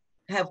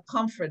have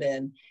comfort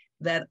in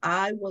that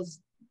I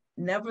was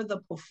never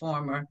the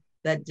performer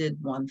that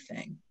did one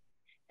thing.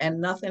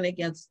 And nothing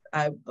against,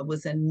 I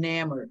was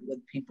enamored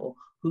with people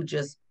who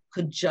just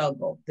could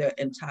juggle their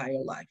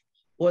entire life,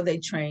 or they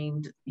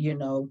trained,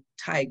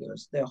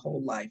 tigers their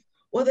whole life,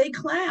 or they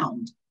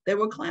clowned. They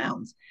were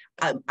clowns.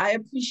 I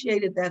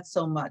appreciated that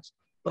so much,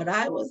 but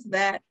I was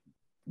that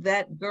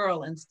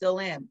girl, and still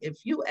am. If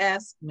you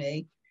ask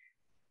me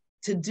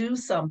to do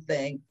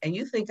something and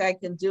you think I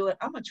can do it,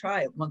 I'm gonna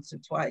try it once or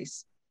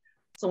twice.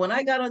 So when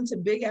I got onto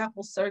Big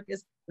Apple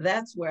Circus,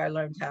 that's where I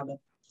learned how to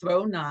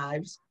throw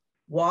knives,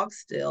 walk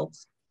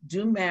stilts,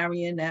 do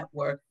marionette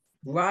work,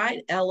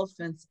 ride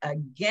elephants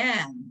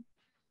again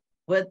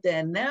with the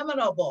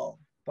inimitable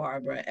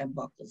Barbara and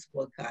Buckles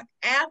Woodcock,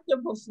 after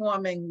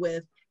performing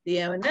with the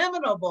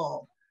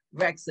inimitable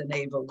Rex and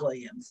Ava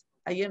Williams.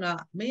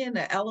 Me and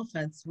the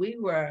elephants, we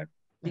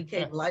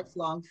became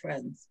lifelong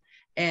friends.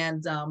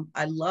 And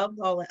I loved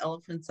all the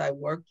elephants I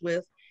worked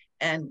with.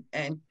 And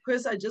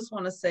Chris, I just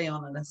want to say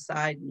on an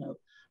aside note,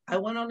 I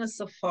went on a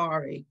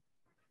safari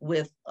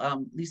with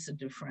Lisa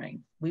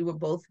Dufresne. We were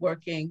both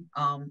working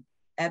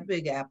at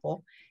Big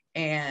Apple,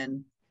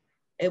 and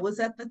it was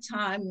at the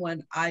time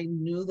when I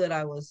knew that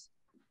I was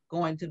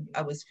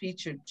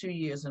featured 2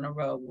 years in a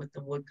row with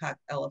the Woodcock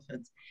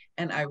Elephants.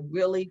 And I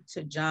really,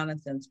 to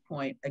Jonathan's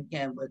point,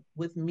 again,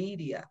 with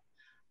media,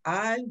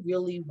 I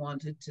really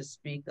wanted to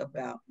speak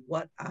about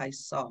what I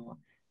saw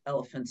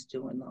elephants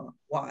do in the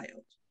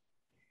wild,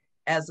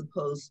 as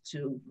opposed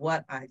to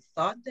what I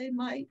thought they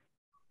might,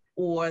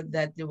 or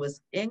that there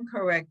was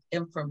incorrect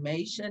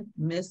information,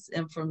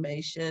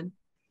 misinformation,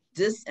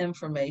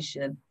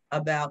 disinformation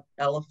about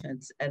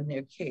elephants and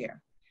their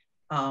care.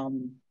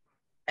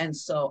 And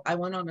so I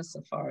went on a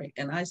safari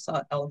and I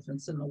saw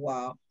elephants in the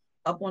wild,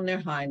 up on their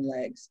hind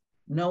legs,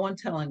 no one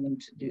telling them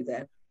to do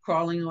that,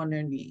 crawling on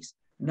their knees,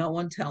 no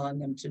one telling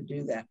them to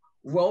do that,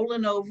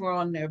 rolling over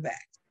on their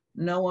backs,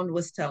 no one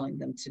was telling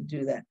them to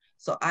do that.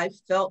 So I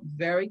felt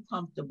very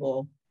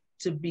comfortable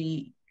to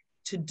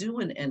do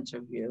an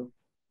interview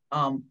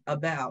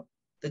about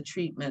the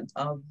treatment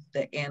of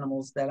the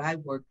animals that I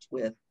worked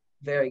with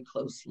very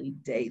closely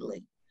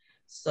daily.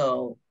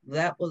 So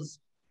that was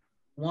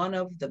one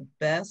of the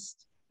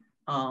best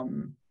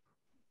kind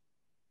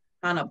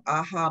of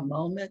aha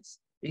moments,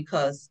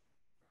 because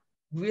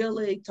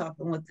really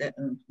talking with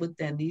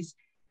Danise,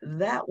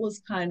 that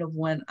was kind of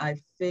when I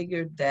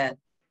figured that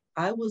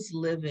I was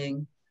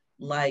living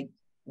like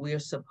we're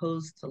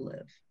supposed to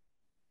live,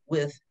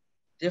 with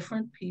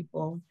different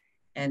people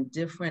and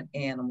different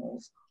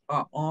animals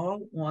are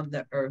all on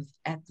the earth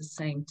at the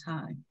same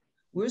time.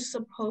 We're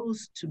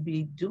supposed to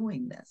be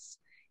doing this.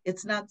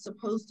 It's not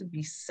supposed to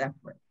be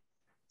separate.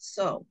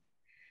 So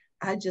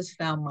I just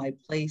found my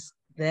place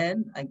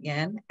then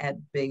again at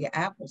Big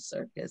Apple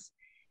Circus,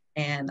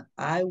 and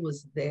I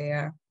was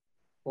there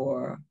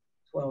for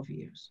 12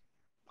 years.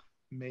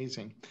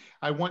 Amazing.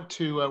 I want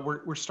to,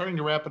 we're starting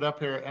to wrap it up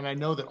here, and I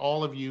know that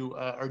all of you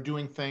are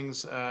doing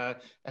things.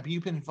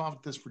 You've been involved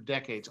with this for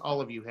decades.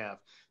 All of you have.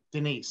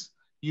 Danise,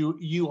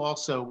 you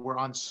also were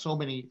on so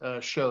many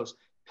shows.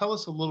 Tell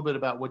us a little bit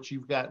about what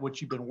you've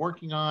been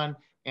working on,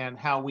 and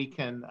how we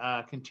can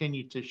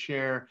continue to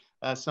share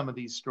some of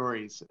these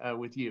stories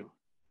with you.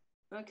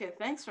 Okay,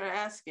 thanks for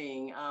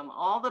asking.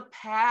 All the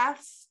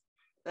paths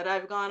that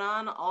I've gone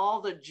on,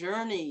 all the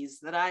journeys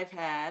that I've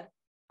had,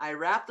 I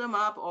wrapped them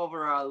up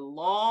over a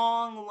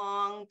long,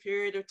 long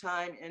period of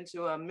time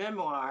into a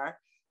memoir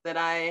that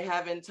I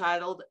have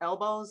entitled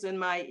Elbows in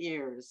My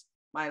Ears,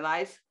 My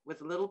Life with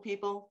Little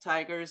People,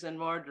 Tigers, and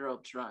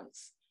Wardrobe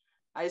Trunks.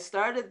 I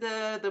started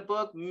the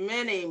book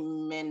many,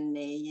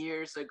 many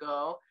years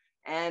ago,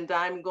 and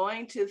I'm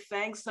going to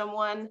thank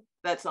someone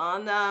that's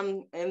on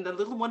in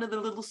one of the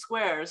little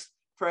squares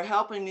for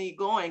helping me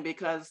going,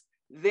 because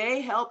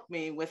they helped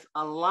me with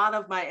a lot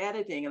of my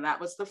editing, and that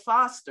was the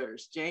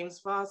Fosters, James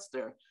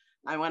Foster.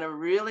 I want to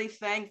really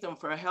thank them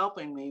for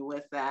helping me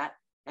with that.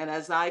 And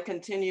as I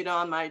continued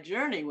on my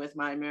journey with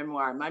my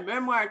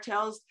memoir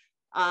tells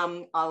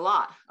a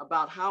lot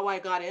about how I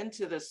got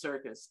into the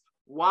circus,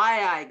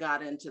 why I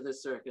got into the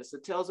circus.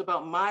 It tells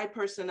about my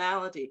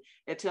personality.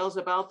 It tells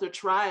about the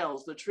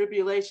trials, the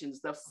tribulations,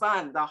 the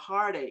fun, the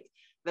heartache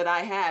that I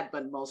had,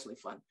 but mostly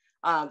fun,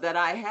 that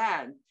I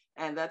had.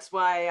 And that's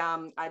why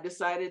I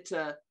decided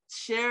to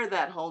share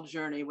that whole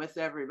journey with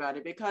everybody,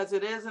 because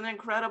it is an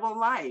incredible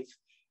life.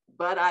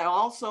 But I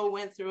also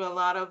went through a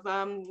lot of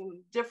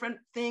different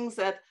things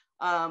that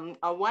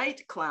a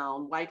white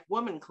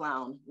woman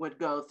clown would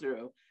go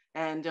through.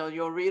 And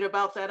you'll read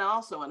about that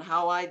also and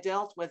how I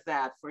dealt with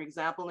that. For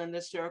example, in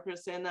the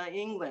circus in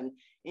England,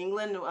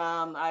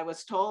 I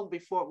was told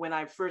before when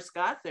I first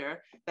got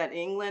there that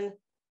England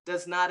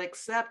does not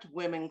accept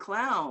women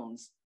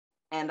clowns.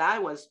 And I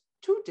was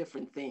two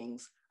different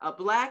things, a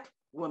Black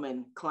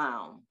woman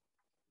clown.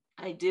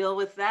 I deal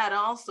with that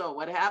also,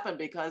 what happened,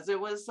 because it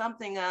was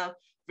something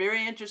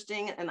very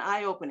interesting and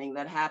eye-opening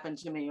that happened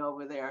to me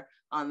over there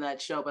on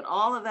that show. But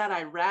all of that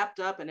I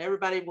wrapped up, and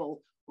everybody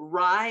will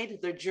ride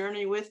their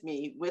journey with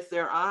me with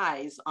their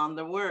eyes on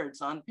the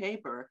words on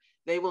paper.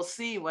 They will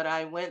see what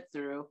I went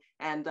through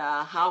and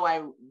how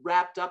I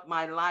wrapped up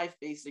my life,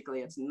 basically.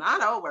 It's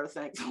not over,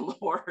 thank the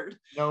Lord.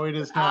 No, it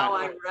is not. How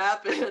I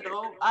wrap it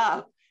all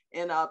up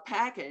in a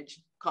package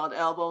called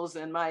Elbows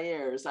in My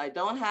Ears. I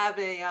don't have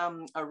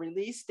a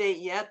release date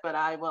yet, but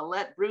I will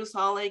let Bruce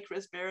Hawley,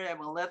 Chris Berry, I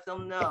will let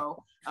them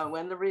know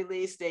when the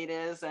release date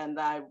is. And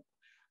I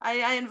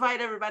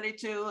invite everybody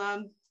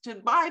to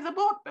buy the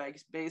book,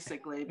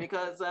 basically,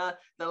 because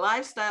the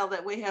lifestyle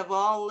that we have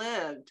all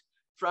lived,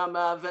 from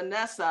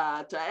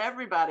Vanessa to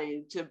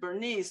everybody, to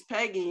Bernice,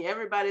 Peggy,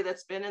 everybody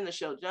that's been in the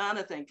show,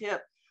 Johnathan,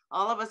 Kip,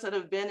 all of us that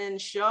have been in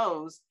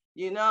shows,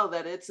 you know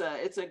that it's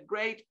a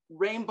great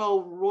rainbow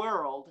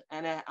world,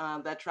 and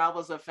that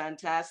travels a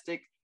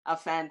fantastic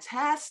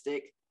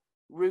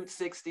Route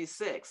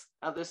 66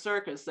 of the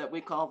circus that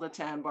we call the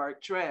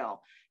Tambark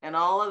Trail. And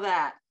all of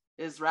that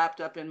is wrapped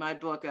up in my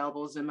book,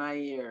 Elbows in My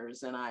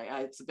Ears. And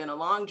it's been a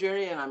long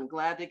journey, and I'm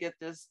glad to get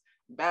this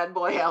bad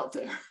boy out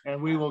there.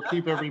 And we will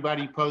keep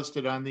everybody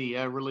posted on the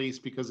release,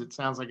 because it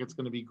sounds like it's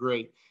going to be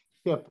great.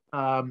 Kip,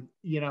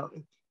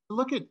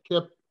 look at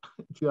Kip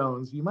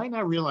Jones. You might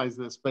not realize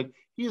this, but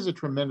he is a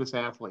tremendous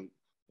athlete.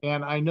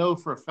 And I know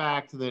for a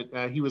fact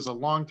that he was a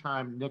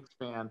longtime Knicks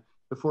fan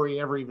before he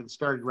ever even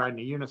started riding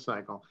a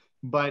unicycle.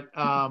 But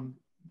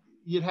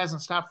it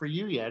hasn't stopped for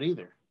you yet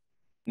either.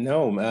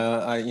 No,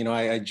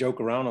 I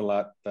joke around a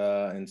lot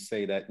and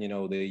say that, the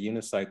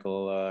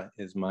unicycle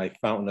is my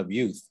fountain of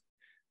youth.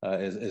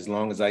 As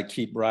long as I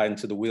keep riding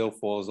till the wheel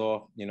falls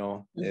off,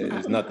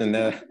 there's nothing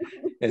there.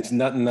 It's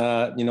nothing,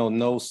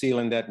 no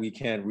ceiling that we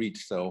can't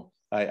reach. So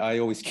I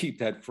always keep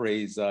that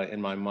phrase in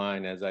my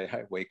mind as I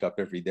wake up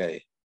every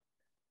day.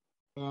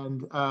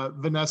 And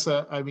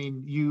Vanessa, I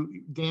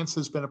mean, dance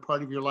has been a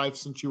part of your life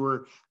since you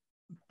were,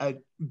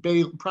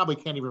 probably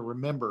can't even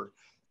remember.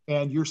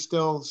 And you're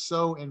still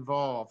so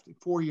involved,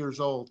 4 years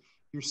old.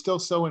 You're still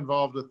so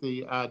involved with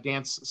the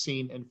dance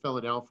scene in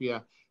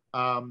Philadelphia.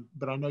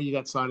 But I know you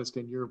got sawdust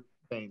in your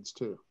veins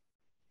too.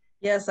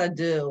 Yes, I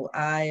do.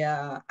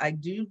 I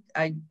do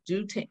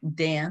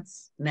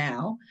dance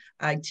now.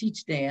 I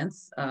teach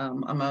dance.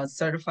 I'm a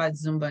certified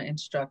Zumba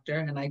instructor,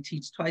 and I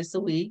teach twice a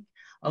week,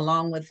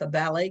 along with a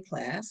ballet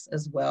class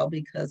as well,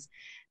 because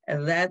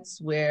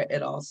that's where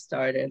it all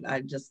started.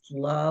 I just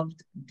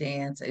loved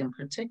dance, and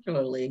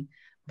particularly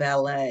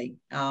ballet.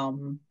 I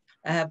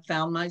have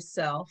found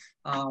myself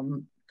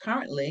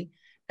currently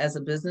as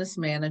a business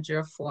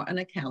manager for an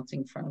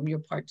accounting firm, your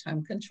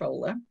part-time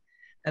controller.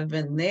 I've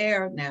been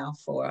there now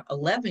for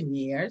 11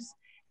 years.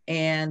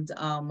 And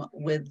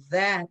with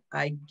that,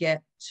 we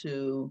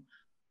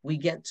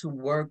get to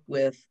work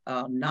with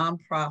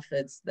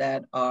nonprofits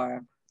that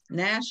are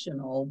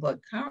national, but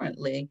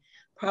currently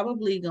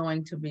probably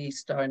going to be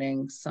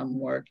starting some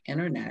work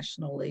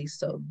internationally.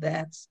 So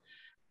that's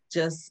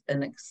just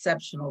an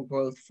exceptional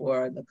growth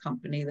for the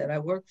company that I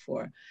work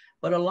for.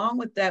 But along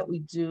with that, we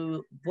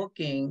do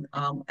booking,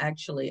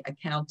 actually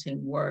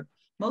accounting work,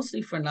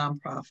 mostly for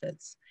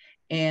nonprofits.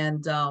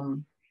 And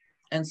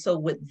so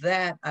with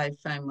that, I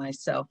find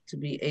myself to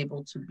be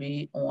able to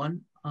be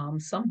on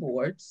some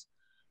boards,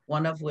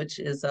 one of which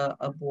is a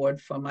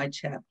board for my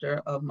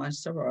chapter of my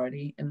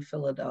sorority in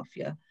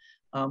Philadelphia,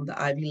 the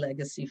Ivy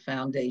Legacy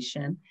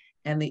Foundation.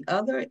 And the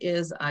other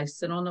is I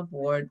sit on a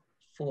board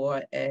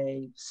for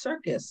a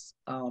circus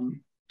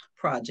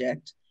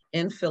project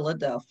in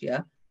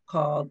Philadelphia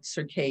called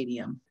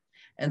Circadium.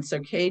 And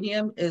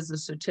Circadium is a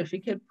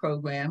certificate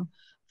program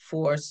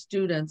for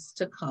students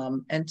to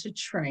come and to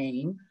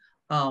train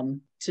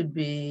to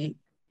be,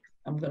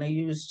 I'm going to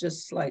use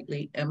just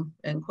slightly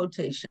in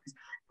quotations,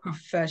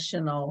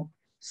 professional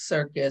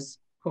circus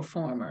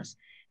performers,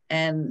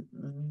 and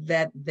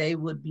that they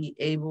would be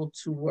able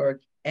to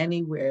work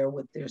anywhere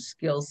with their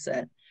skill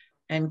set,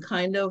 and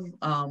kind of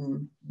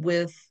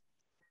with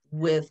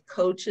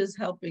coaches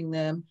helping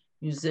them,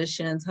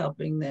 musicians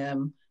helping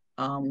them,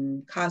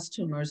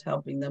 costumers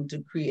helping them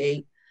to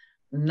create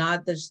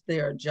not just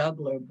their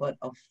juggler, but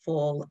a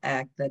full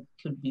act that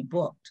could be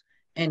booked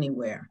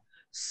anywhere.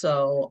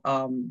 So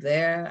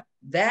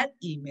that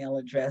email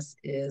address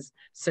is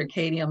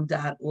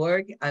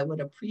circadium.org. I would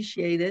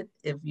appreciate it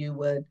if you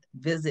would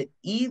visit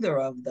either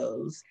of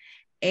those,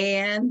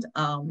 and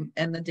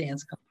the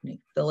dance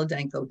company,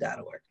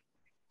 philadanco.org.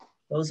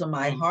 Those are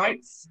my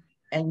hearts,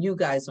 and you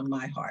guys are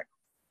my heart.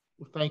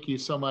 Well, thank you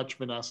so much,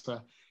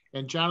 Vanessa.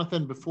 And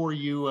Johnathan, before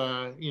you,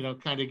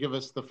 kind of give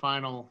us the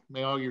final,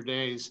 may all your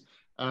days,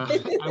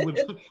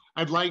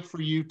 I'd like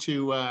for you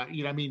to,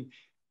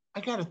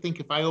 I got to think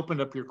if I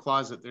opened up your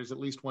closet, there's at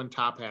least one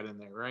top hat in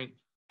there, right?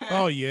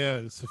 Oh yeah,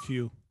 it's a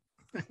few.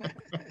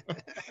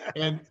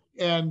 and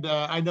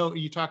I know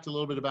you talked a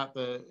little bit about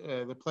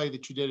the play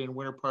that you did in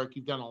Winter Park.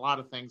 You've done a lot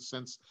of things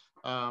since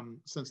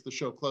the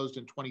show closed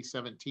in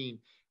 2017.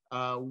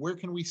 Where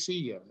can we see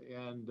you,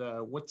 and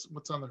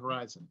what's on the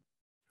horizon?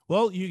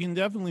 Well, you can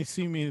definitely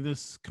see me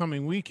this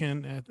coming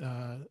weekend at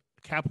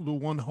Capital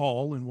One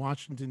Hall in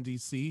Washington,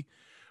 D.C.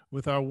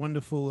 with our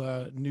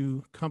wonderful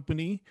new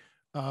company,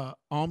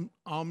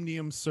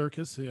 Omnium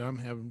Circus. Yeah, I'm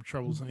having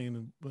trouble saying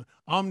it, but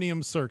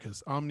Omnium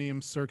Circus.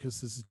 Omnium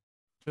Circus is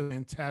a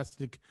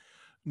fantastic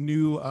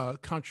new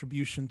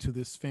contribution to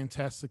this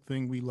fantastic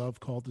thing we love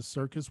called the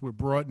circus. We're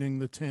broadening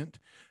the tent,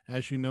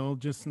 as you know,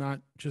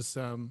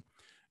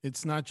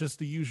 it's not just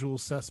the usual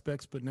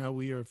suspects, but now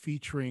we are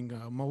featuring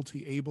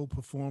multi-able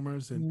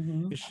performers,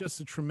 and it's just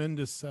a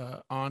tremendous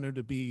honor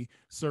to be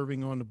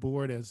serving on the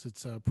board as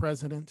its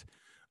president,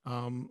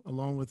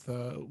 along with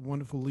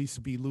wonderful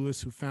Lisa B.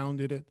 Lewis, who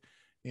founded it,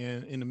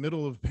 and in the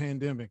middle of a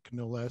pandemic,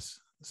 no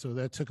less. So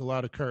that took a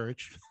lot of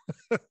courage.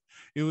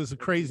 It was a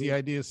crazy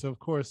idea. So of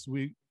course,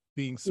 we,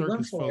 being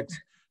circus folks,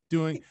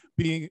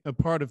 being a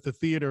part of the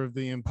theater of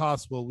the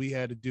impossible, we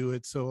had to do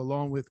it. So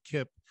along with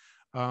Kip,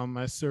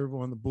 I serve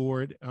on the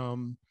board,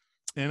 and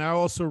I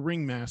also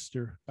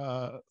ringmaster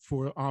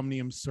for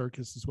Omnium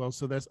Circus as well.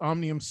 So that's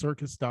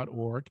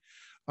omniumcircus.org.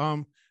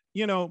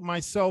 You know,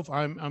 myself,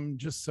 I'm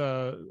just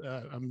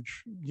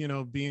you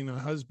know, being a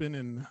husband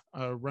and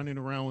running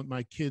around with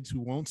my kids who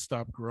won't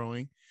stop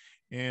growing.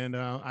 And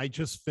I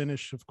just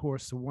finished, of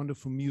course, a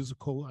wonderful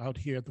musical out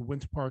here at the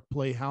Winter Park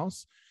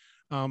Playhouse.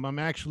 I'm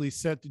actually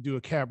set to do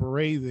a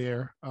cabaret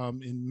there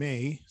in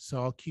May,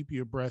 so I'll keep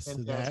you abreast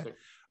of that.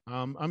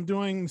 I'm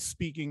doing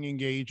speaking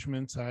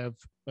engagements. I have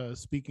a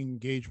speaking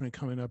engagement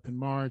coming up in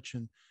March,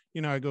 and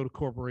you know, I go to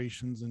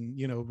corporations and,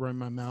 you know, run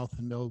my mouth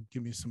and they'll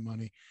give me some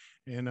money,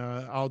 and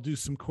I'll do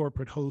some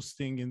corporate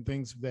hosting and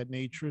things of that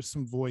nature,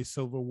 some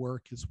voiceover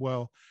work as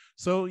well.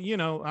 So, you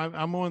know,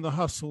 I'm on the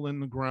hustle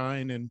and the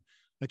grind, and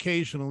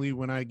occasionally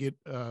when I get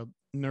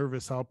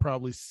nervous, I'll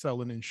probably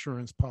sell an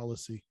insurance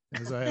policy,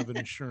 as I have an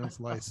insurance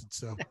license.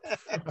 So,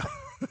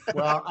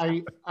 well,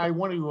 I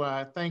want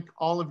to thank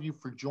all of you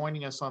for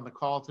joining us on the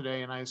call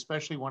today, and I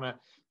especially want to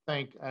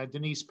thank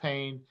Danise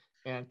Payne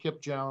and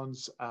Kip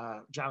Jones,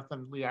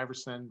 Johnathan Lee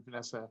Iverson,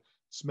 Vanessa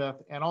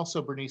Smith, and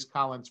also Bernice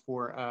Collins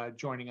for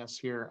joining us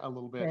here a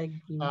little bit. Thank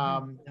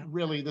you.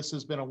 Really, this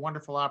has been a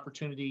wonderful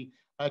opportunity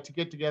to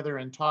get together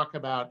and talk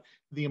about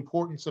the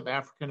importance of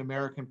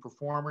African-American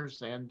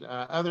performers and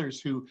others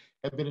who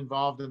have been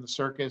involved in the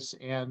circus,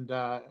 and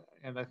I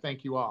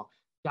thank you all.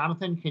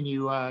 Johnathan, can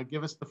you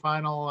give us the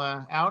final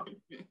out?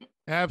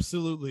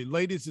 absolutely.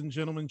 Ladies and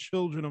gentlemen,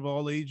 children of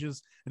all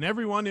ages, and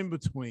everyone in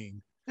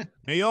between,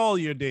 may all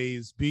your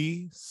days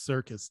be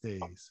circus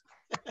days.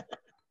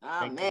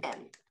 Amen.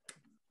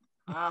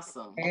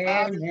 Awesome.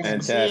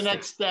 See you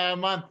next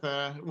month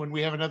when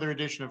we have another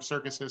edition of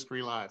Circus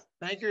History Live.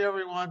 Thank you,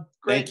 everyone.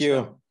 Thank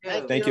you.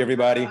 Thank you,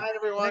 everybody. Good night,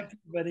 everyone.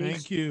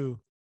 Thank you.